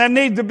got something that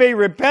needs to be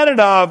repented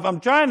of,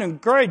 I'm trying to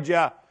encourage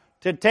you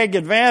to take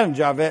advantage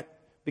of it.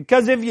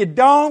 Because if you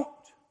don't,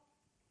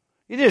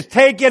 you just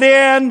take it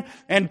in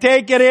and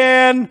take it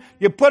in.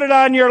 You put it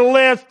on your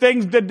list,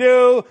 things to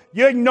do.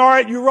 You ignore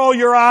it. You roll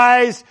your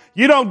eyes.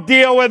 You don't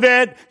deal with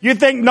it. You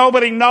think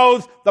nobody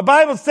knows. The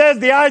Bible says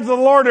the eyes of the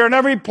Lord are in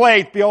every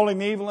place, beholding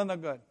the evil and the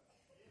good.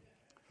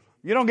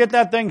 You don't get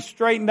that thing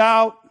straightened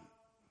out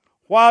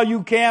while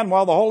you can,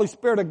 while the Holy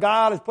Spirit of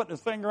God is putting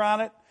His finger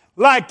on it,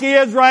 like He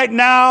is right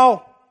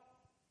now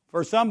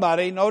for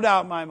somebody, no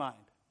doubt in my mind.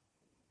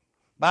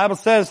 Bible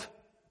says,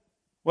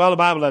 well, the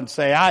Bible doesn't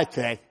say, I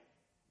say,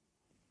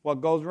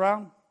 what goes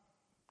around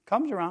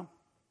comes around.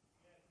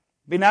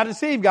 Be not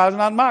deceived, God is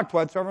not mocked.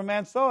 Whatsoever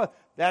man soweth,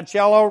 that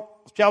shall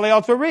he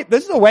also reap.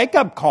 This is a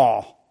wake-up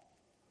call.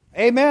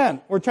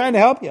 Amen. We're trying to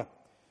help you.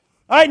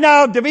 All right,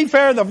 now, to be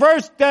fair, the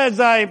verse says,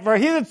 for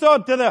he that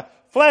soweth to the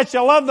flesh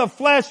shall love the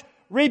flesh,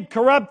 reap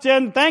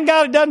corruption. Thank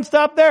God it doesn't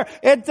stop there.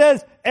 It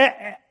says,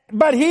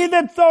 but he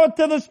that soweth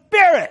to the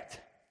Spirit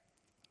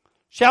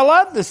shall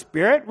love the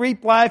Spirit,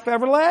 reap life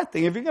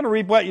everlasting. If you're going to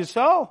reap what you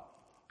sow,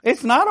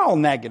 it's not all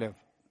negative.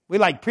 We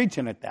like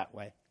preaching it that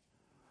way.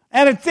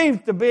 And it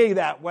seems to be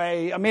that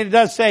way. I mean, it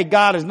does say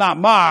God is not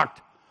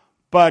mocked,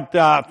 but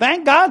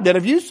thank God that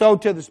if you sow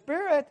to the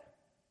Spirit,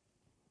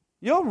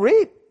 you'll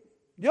reap.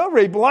 You'll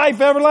reap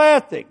life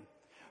everlasting.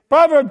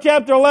 Proverbs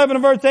chapter 11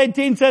 and verse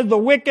 18 says, the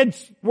wicked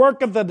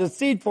worketh a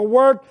deceitful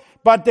work,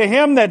 but to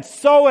him that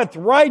soweth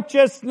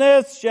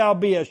righteousness shall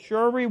be a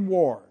sure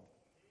reward.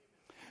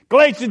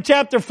 Galatians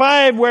chapter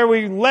 5, where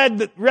we read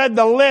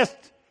the list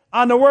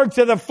on the works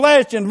of the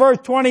flesh, in verse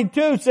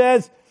 22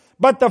 says,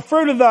 but the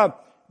fruit of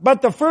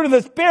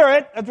the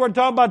Spirit, that's what we're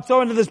talking about,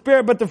 sowing to the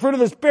Spirit, but the fruit of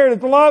the Spirit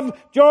is love,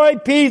 joy,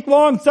 peace,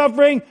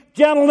 long-suffering,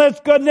 gentleness,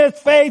 goodness,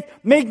 faith,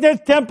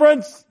 meekness,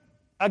 temperance.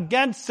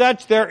 Against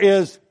such there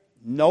is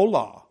no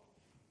law.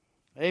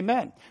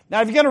 Amen.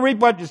 Now, if you're going to reap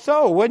what you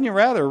sow, wouldn't you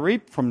rather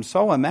reap from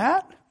sowing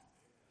that?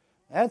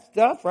 That's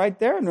stuff right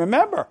there. And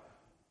remember,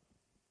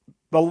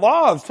 the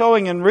law of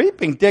sowing and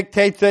reaping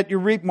dictates that you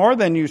reap more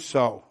than you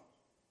sow.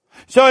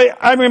 So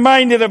I'm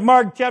reminded of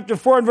Mark chapter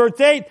 4 and verse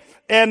 8,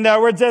 and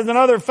where it says,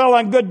 another fell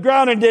on good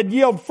ground and did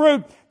yield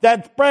fruit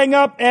that sprang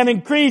up and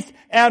increased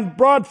and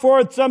brought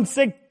forth some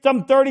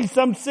 30,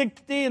 some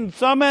 60, and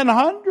some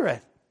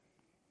 100.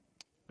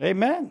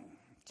 Amen.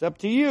 It's up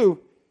to you.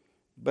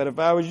 But if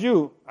I was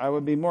you, I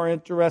would be more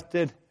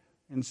interested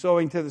in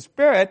sowing to the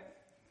Spirit.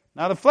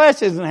 Now the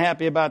flesh isn't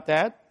happy about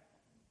that.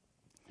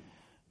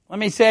 Let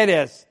me say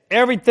this.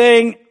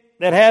 Everything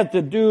that has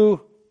to do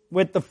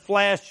with the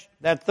flesh,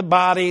 that's the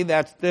body,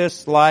 that's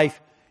this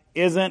life,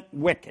 isn't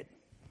wicked.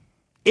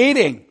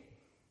 Eating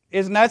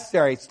is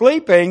necessary.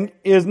 Sleeping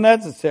is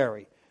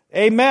necessary.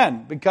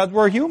 Amen. Because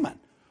we're human.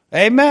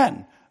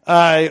 Amen.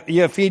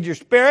 You feed your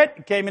spirit.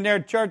 You came in there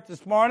to church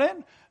this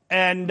morning,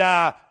 and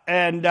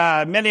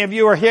many of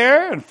you are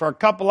here, and for a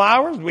couple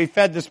hours we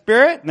fed the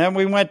spirit, and then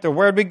we went to,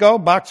 where'd we go?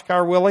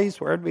 Boxcar Willie's,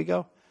 where'd we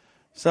go?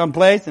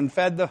 Someplace, and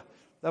fed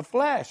the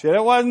flesh. And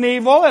it wasn't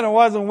evil, and it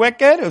wasn't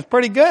wicked. It was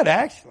pretty good,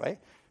 actually.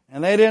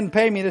 And they didn't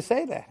pay me to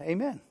say that.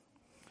 Amen.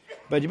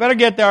 But you better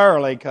get there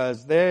early,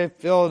 because they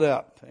filled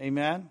up.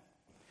 Amen.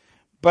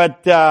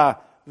 But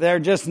they're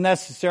just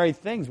necessary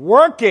things.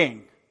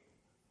 Working.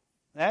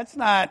 That's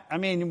not, I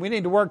mean, we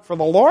need to work for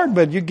the Lord,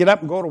 but you get up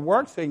and go to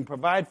work so you can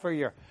provide for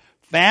your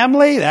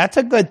family. That's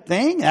a good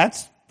thing.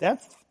 That's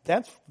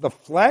the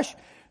flesh.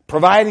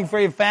 Providing for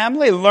your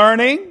family,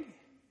 learning.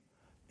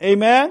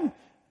 Amen.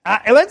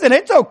 Listen,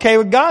 it's okay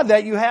with God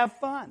that you have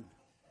fun.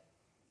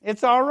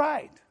 It's all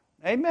right.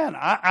 Amen.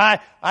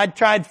 I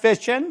tried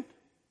fishing.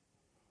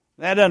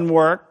 That doesn't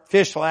work.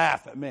 Fish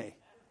laugh at me.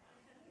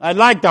 I'd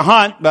like to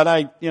hunt, but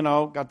I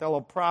got that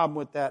little problem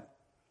with that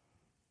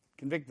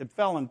convicted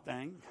felon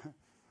thing.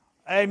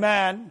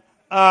 Amen.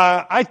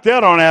 I still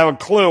don't have a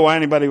clue why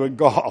anybody would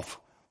golf.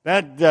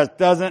 That just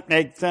doesn't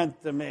make sense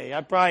to me.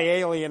 I probably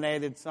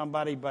alienated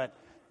somebody, but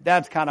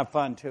that's kind of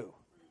fun too.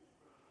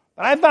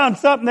 But I found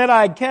something that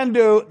I can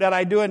do, that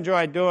I do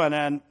enjoy doing,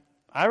 and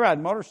I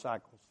ride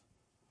motorcycles.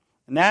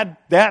 And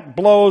that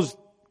blows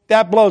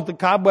the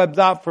cobwebs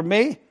out for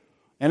me.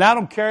 And I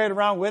don't carry it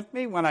around with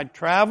me when I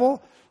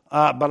travel.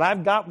 But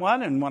I've got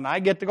one, and when I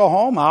get to go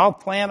home, I'll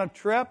plan a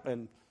trip,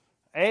 and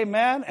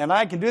amen. And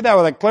I can do that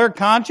with a clear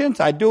conscience.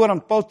 I do what I'm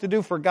supposed to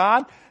do for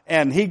God,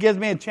 and He gives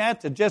me a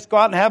chance to just go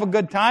out and have a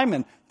good time,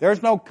 and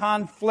there's no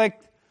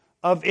conflict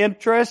of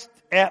interest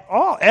at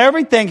all.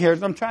 Everything here,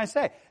 as I'm trying to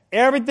say,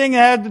 everything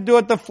that has to do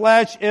with the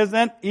flesh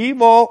isn't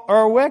evil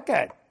or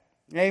wicked.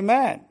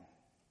 Amen.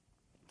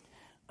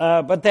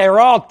 But they're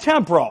all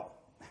temporal.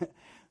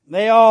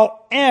 They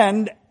all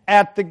end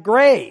at the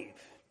grave.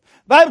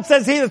 The Bible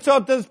says, he that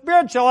soweth to the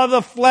Spirit shall of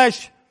the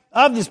flesh,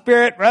 of the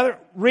Spirit, rather,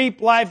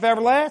 reap life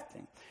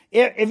everlasting.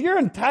 If your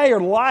entire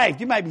life,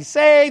 you might be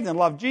saved and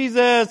love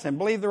Jesus and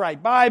believe the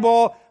right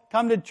Bible,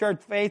 come to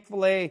church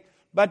faithfully,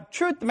 but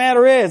truth of the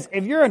matter is,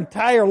 if your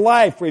entire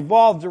life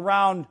revolves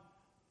around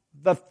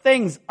the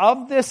things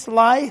of this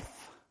life,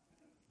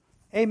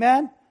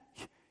 amen,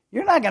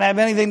 you're not going to have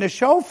anything to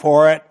show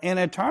for it in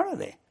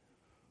eternity.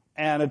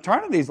 And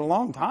eternity is a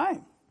long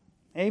time.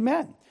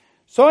 Amen.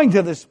 Sowing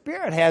to the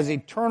Spirit has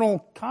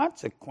eternal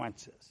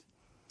consequences.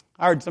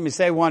 I heard somebody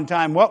say one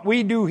time, what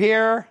we do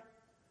here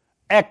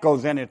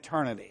echoes in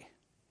eternity.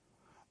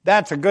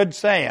 That's a good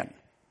saying.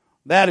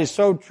 That is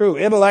so true.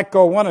 It'll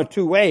echo one of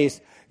two ways.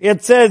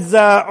 It says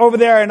over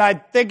there, and I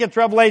think it's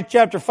Revelation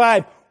chapter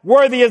 5,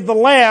 worthy is the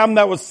Lamb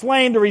that was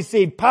slain to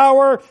receive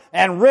power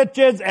and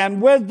riches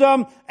and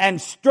wisdom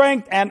and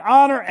strength and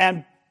honor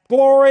and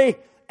glory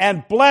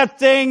and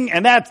blessing.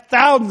 And that's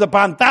thousands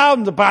upon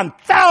thousands upon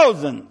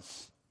thousands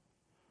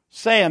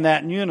saying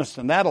that in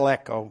unison. That'll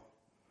echo.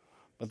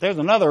 But there's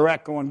another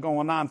echoing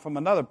going on from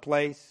another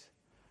place.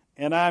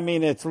 And I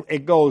mean,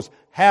 it goes,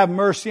 have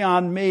mercy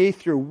on me,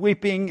 through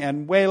weeping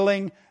and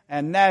wailing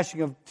and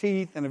gnashing of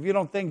teeth. And if you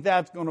don't think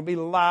that's going to be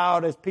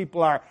loud as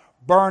people are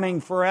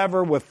burning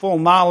forever with full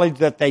knowledge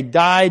that they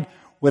died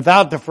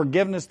without the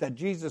forgiveness that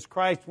Jesus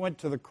Christ went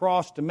to the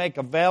cross to make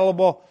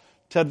available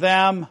to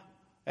them,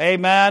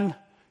 amen,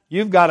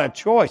 you've got a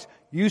choice.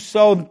 You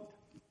sow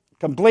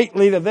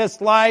completely to this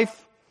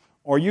life,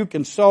 or you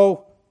can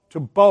sow to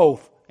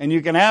both. And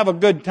you can have a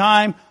good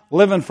time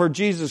living for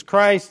Jesus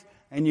Christ,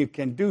 and you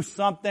can do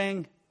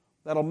something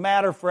that'll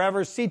matter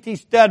forever. C.T.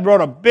 Studd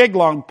wrote a big,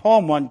 long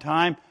poem one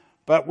time,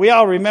 but we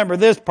all remember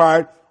this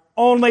part.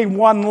 Only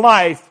one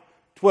life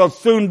will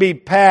soon be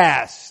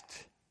past.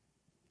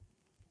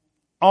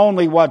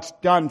 Only what's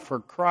done for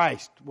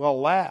Christ will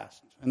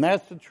last. And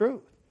that's the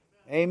truth.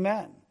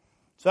 Amen.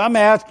 So I'm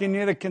asking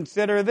you to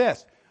consider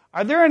this.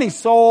 Are there any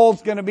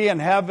souls going to be in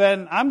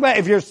heaven? I'm glad,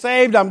 if you're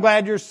saved, I'm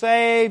glad you're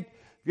saved.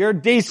 If you're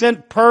a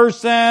decent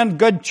person,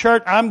 good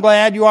church, I'm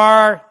glad you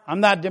are.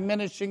 I'm not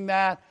diminishing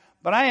that.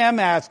 But I am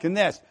asking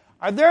this.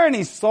 Are there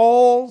any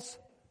souls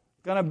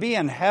going to be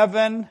in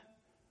heaven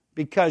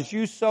because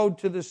you sowed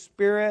to the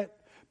Spirit?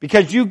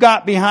 Because you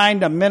got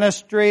behind a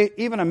ministry,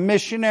 even a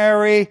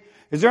missionary?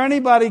 Is there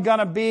anybody going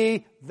to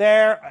be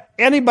there?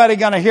 Anybody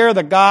going to hear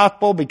the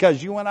gospel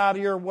because you went out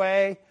of your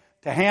way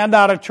to hand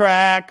out a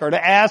tract or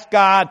to ask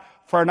God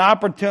for an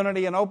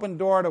opportunity, an open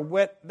door to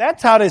wit?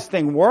 That's how this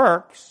thing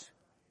works.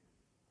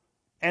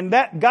 And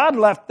that God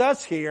left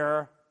us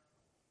here,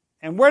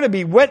 and we're to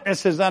be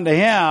witnesses unto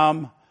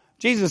Him.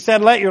 Jesus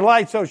said, let your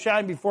light so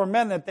shine before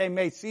men that they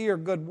may see your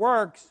good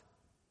works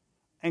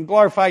and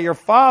glorify your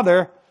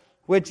Father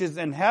which is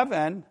in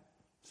heaven.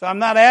 So I'm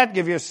not asking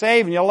if you're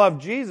saved and you love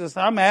Jesus.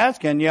 I'm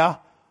asking you,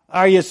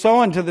 are you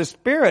sowing to the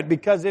Spirit?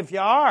 Because if you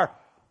are,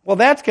 well,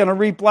 that's going to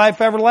reap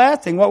life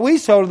everlasting. What we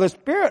sow to the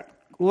Spirit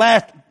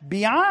lasts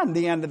beyond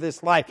the end of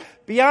this life,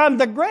 beyond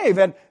the grave.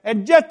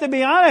 And just to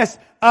be honest,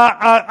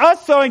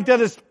 us sowing to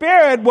the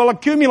Spirit will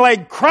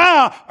accumulate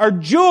crown or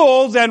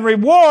jewels and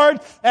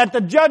rewards at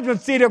the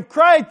judgment seat of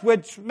Christ,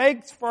 which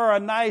makes for a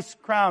nice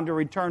crown to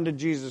return to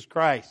Jesus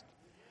Christ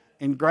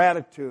in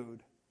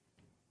gratitude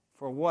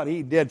for what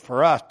He did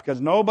for us.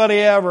 Because nobody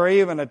ever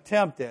even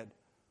attempted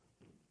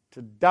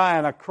to die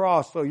on a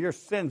cross so your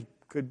sins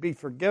could be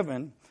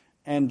forgiven,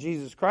 and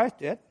Jesus Christ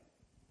did.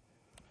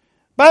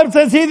 The Bible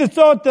says, he that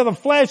soweth to the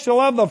flesh shall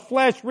of the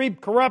flesh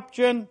reap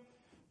corruption,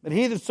 but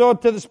he that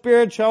soweth to the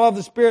Spirit shall of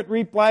the Spirit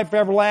reap life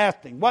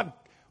everlasting.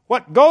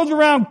 What goes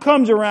around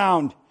comes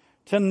around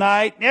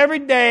tonight. Every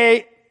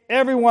day,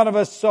 every one of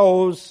us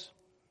sows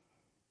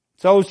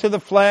to the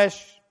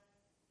flesh,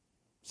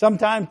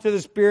 sometimes to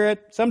the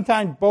Spirit,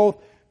 sometimes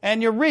both,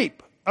 and you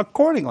reap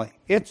accordingly.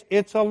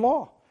 It's a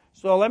law.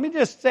 So let me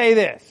just say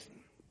this.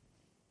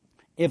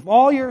 If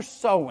all you're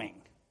sowing,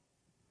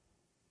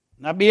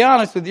 now be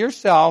honest with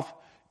yourself,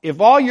 if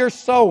all you're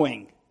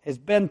sowing has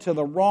been to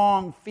the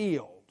wrong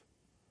field,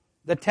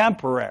 the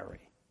temporary.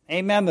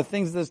 Amen, the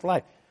things of this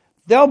life.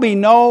 There'll be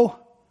no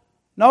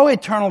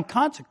eternal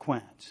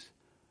consequence.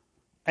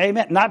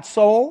 Amen. Not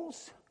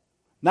souls,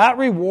 not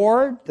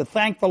reward to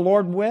thank the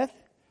Lord with.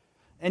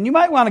 And you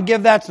might want to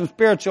give that some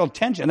spiritual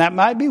attention. That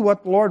might be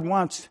what the Lord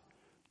wants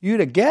you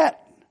to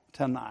get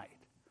tonight.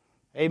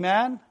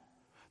 Amen.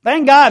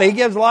 Thank God He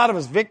gives a lot of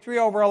us victory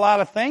over a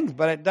lot of things,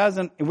 but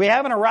we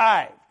haven't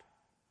arrived.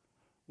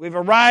 We've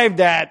arrived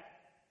at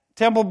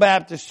Temple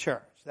Baptist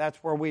Church. That's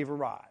where we've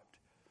arrived.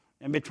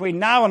 And between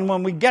now and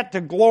when we get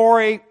to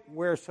glory,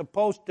 we're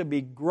supposed to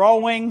be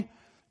growing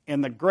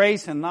in the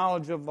grace and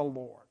knowledge of the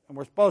Lord. And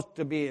we're supposed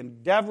to be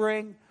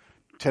endeavoring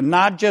to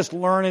not just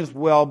learn His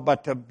will,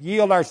 but to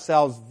yield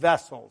ourselves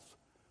vessels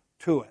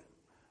to it.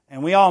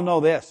 And we all know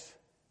this.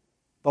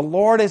 The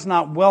Lord is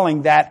not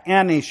willing that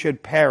any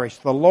should perish.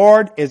 The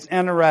Lord is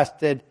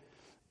interested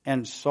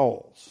in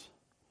souls.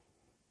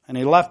 And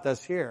He left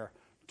us here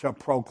to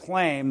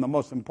proclaim the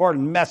most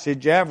important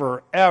message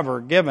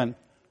ever given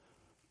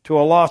to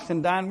a lost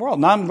and dying world.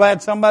 And I'm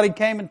glad somebody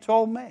came and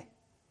told me.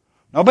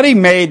 Nobody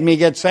made me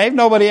get saved.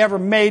 Nobody ever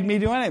made me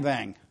do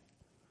anything.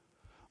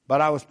 But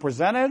I was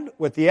presented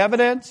with the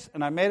evidence,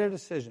 and I made a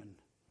decision.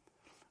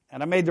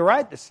 And I made the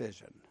right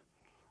decision.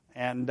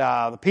 And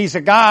the peace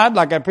of God,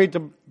 like I preached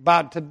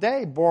about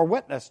today, bore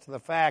witness to the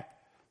fact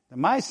that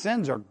my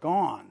sins are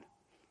gone.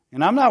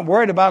 And I'm not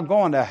worried about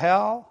going to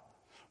hell,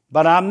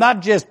 but I'm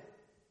not just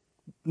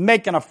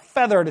making a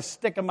feather to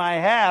stick in my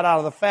hat out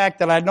of the fact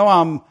that I know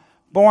I'm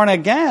born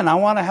again. I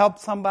want to help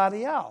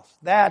somebody else.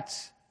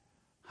 That's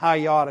how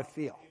you ought to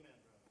feel.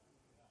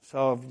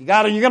 So if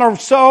you're going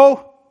to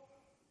sow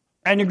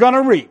and you're going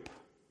to reap.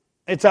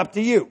 It's up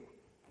to you.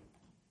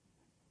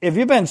 If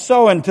you've been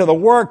sowing to the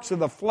works of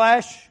the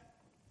flesh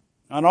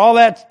and all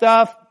that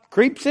stuff,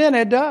 creeps in,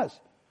 it does.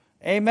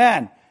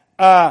 Amen.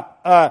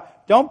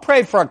 Don't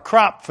pray for a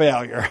crop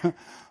failure.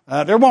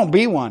 There won't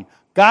be one.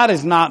 God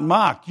is not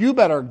mocked. You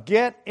better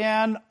get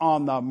in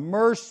on the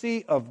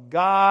mercy of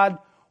God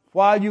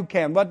while you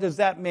can. What does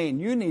that mean?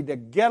 You need to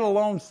get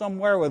alone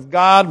somewhere with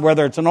God,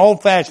 whether it's an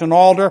old-fashioned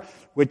altar,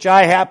 which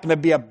I happen to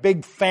be a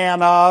big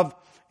fan of,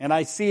 and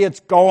I see it's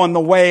going the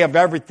way of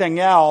everything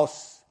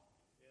else,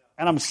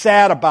 and I'm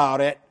sad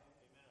about it.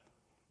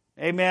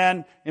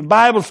 Amen. In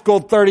Bible school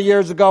 30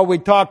 years ago, we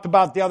talked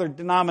about the other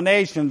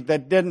denominations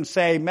that didn't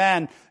say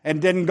amen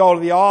and didn't go to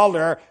the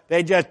altar.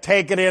 They just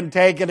take it in,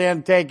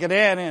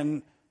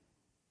 and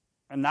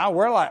now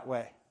we're that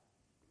way.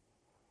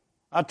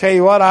 I'll tell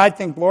you what, I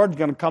think the Lord's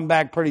going to come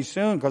back pretty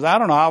soon because I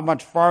don't know how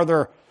much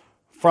farther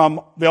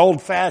from the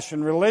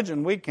old-fashioned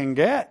religion we can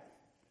get.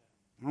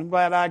 I'm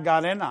glad I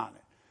got in on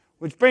it.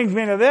 Which brings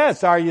me to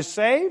this. Are you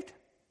saved?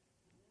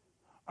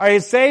 Are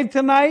you saved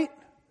tonight?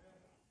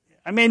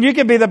 I mean, you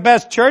could be the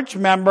best church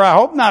member. I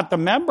hope not the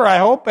member. I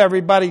hope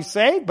everybody's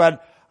saved.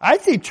 But I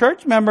see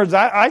church members.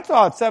 I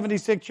saw a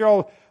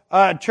 76-year-old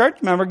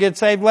church member get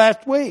saved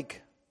last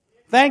week.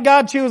 Thank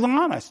God she was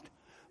honest.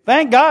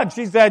 Thank God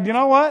she said, you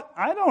know what?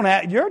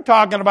 You're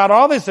talking about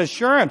all this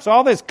assurance,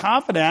 all this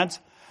confidence,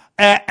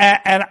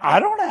 and I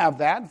don't have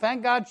that. And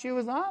thank God she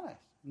was honest.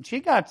 And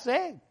she got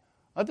saved.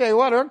 I'll tell you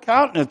what, her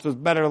countenance was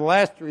better the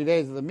last 3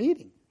 days of the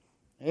meeting.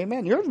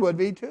 Amen. Yours would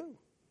be too.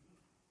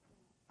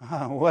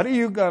 What are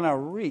you going to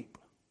reap?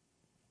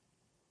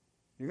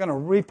 You're going to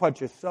reap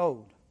what you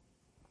sowed.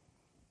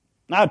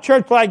 Now, a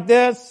church like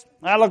this,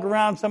 I look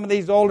around some of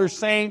these older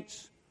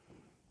saints.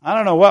 I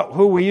don't know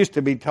who we used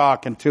to be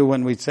talking to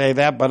when we say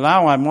that, but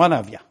now I'm one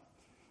of you.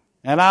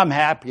 And I'm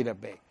happy to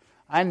be.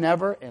 I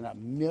never in a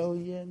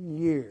million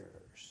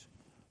years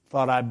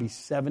thought I'd be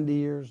 70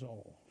 years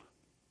old.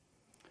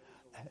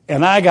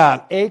 And I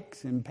got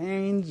aches and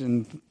pains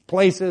and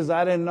places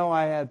I didn't know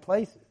I had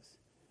places.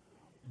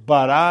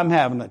 But I'm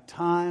having the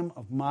time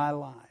of my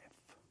life.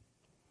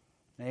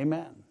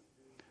 Amen.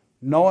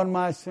 Knowing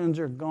my sins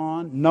are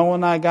gone,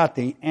 knowing I got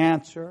the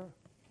answer,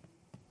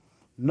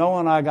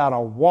 knowing I got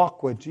to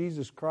walk with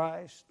Jesus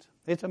Christ.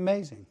 It's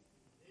amazing.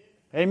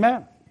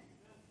 Amen.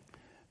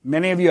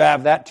 Many of you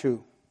have that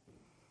too.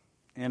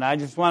 And I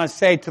just want to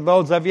say to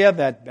those of you that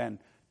have been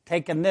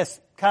taking this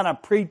kind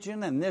of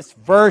preaching and this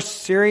verse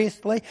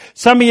seriously,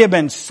 some of you have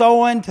been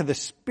sowing to the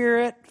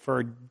Spirit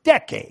for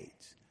decades.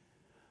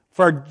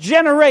 For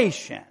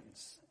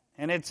generations.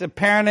 And it's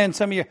apparent in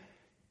some of you.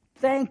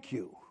 Thank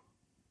you.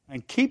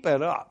 And keep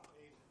it up.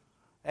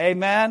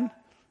 Amen.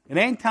 It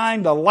ain't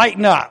time to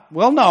lighten up.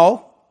 We'll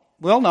know.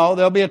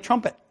 There'll be a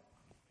trumpet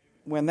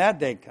when that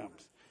day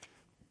comes.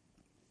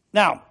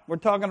 Now, we're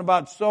talking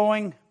about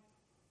sowing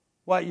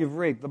what you've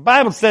reaped. The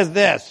Bible says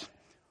this.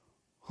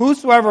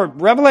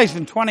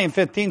 Revelation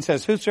 20:15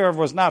 says, whosoever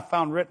was not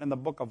found written in the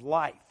book of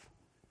life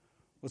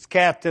was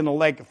cast in the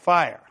lake of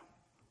fire.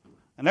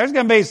 And there's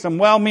going to be some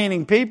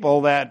well-meaning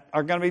people that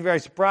are going to be very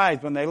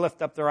surprised when they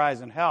lift up their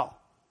eyes in hell.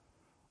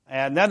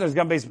 And then there's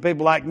going to be some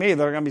people like me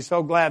that are going to be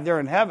so glad they're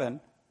in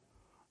heaven.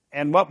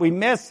 And what we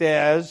miss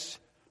is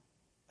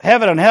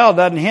heaven and hell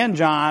doesn't hinge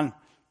on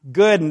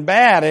good and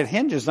bad. It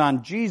hinges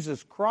on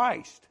Jesus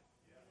Christ.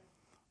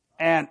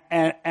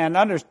 and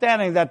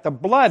understanding that the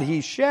blood he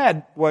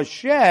shed was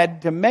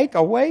shed to make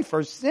a way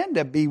for sin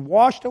to be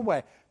washed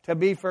away, to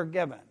be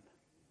forgiven.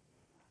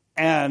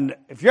 And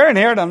if you're in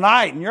here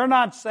tonight and you're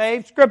not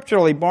saved,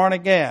 scripturally born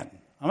again,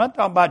 I'm not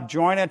talking about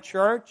join a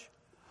church.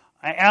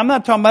 I'm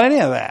not talking about any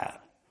of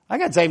that. I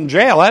got saved in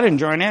jail. I didn't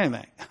join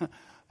anything.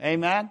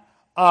 Amen.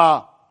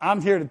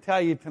 I'm here to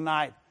tell you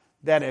tonight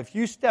that if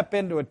you step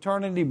into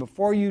eternity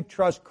before you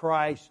trust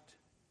Christ,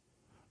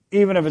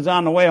 even if it's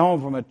on the way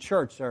home from a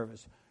church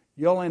service,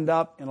 you'll end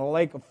up in a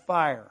lake of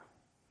fire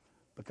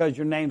because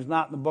your name's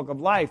not in the book of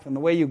life. And the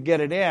way you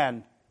get it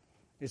in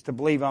is to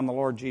believe on the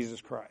Lord Jesus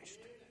Christ.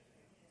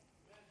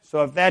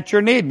 So if that's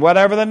your need,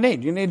 whatever the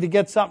need, you need to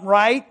get something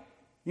right,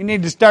 you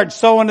need to start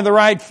sowing to the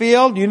right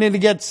field, you need to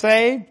get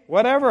saved,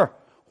 whatever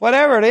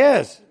it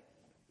is,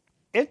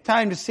 it's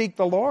time to seek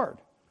the Lord.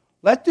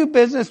 Let's do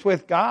business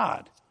with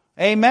God.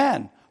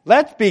 Amen.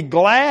 Let's be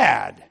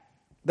glad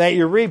that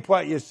you reap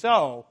what you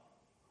sow.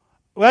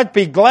 Let's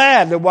be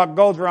glad that what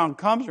goes around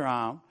comes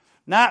around.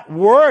 Not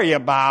worry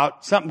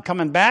about something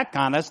coming back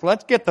on us.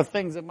 Let's get the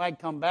things that might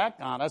come back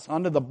on us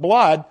under the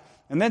blood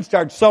and then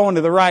start sowing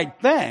to the right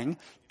thing,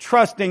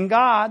 trusting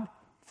God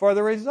for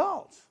the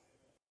results.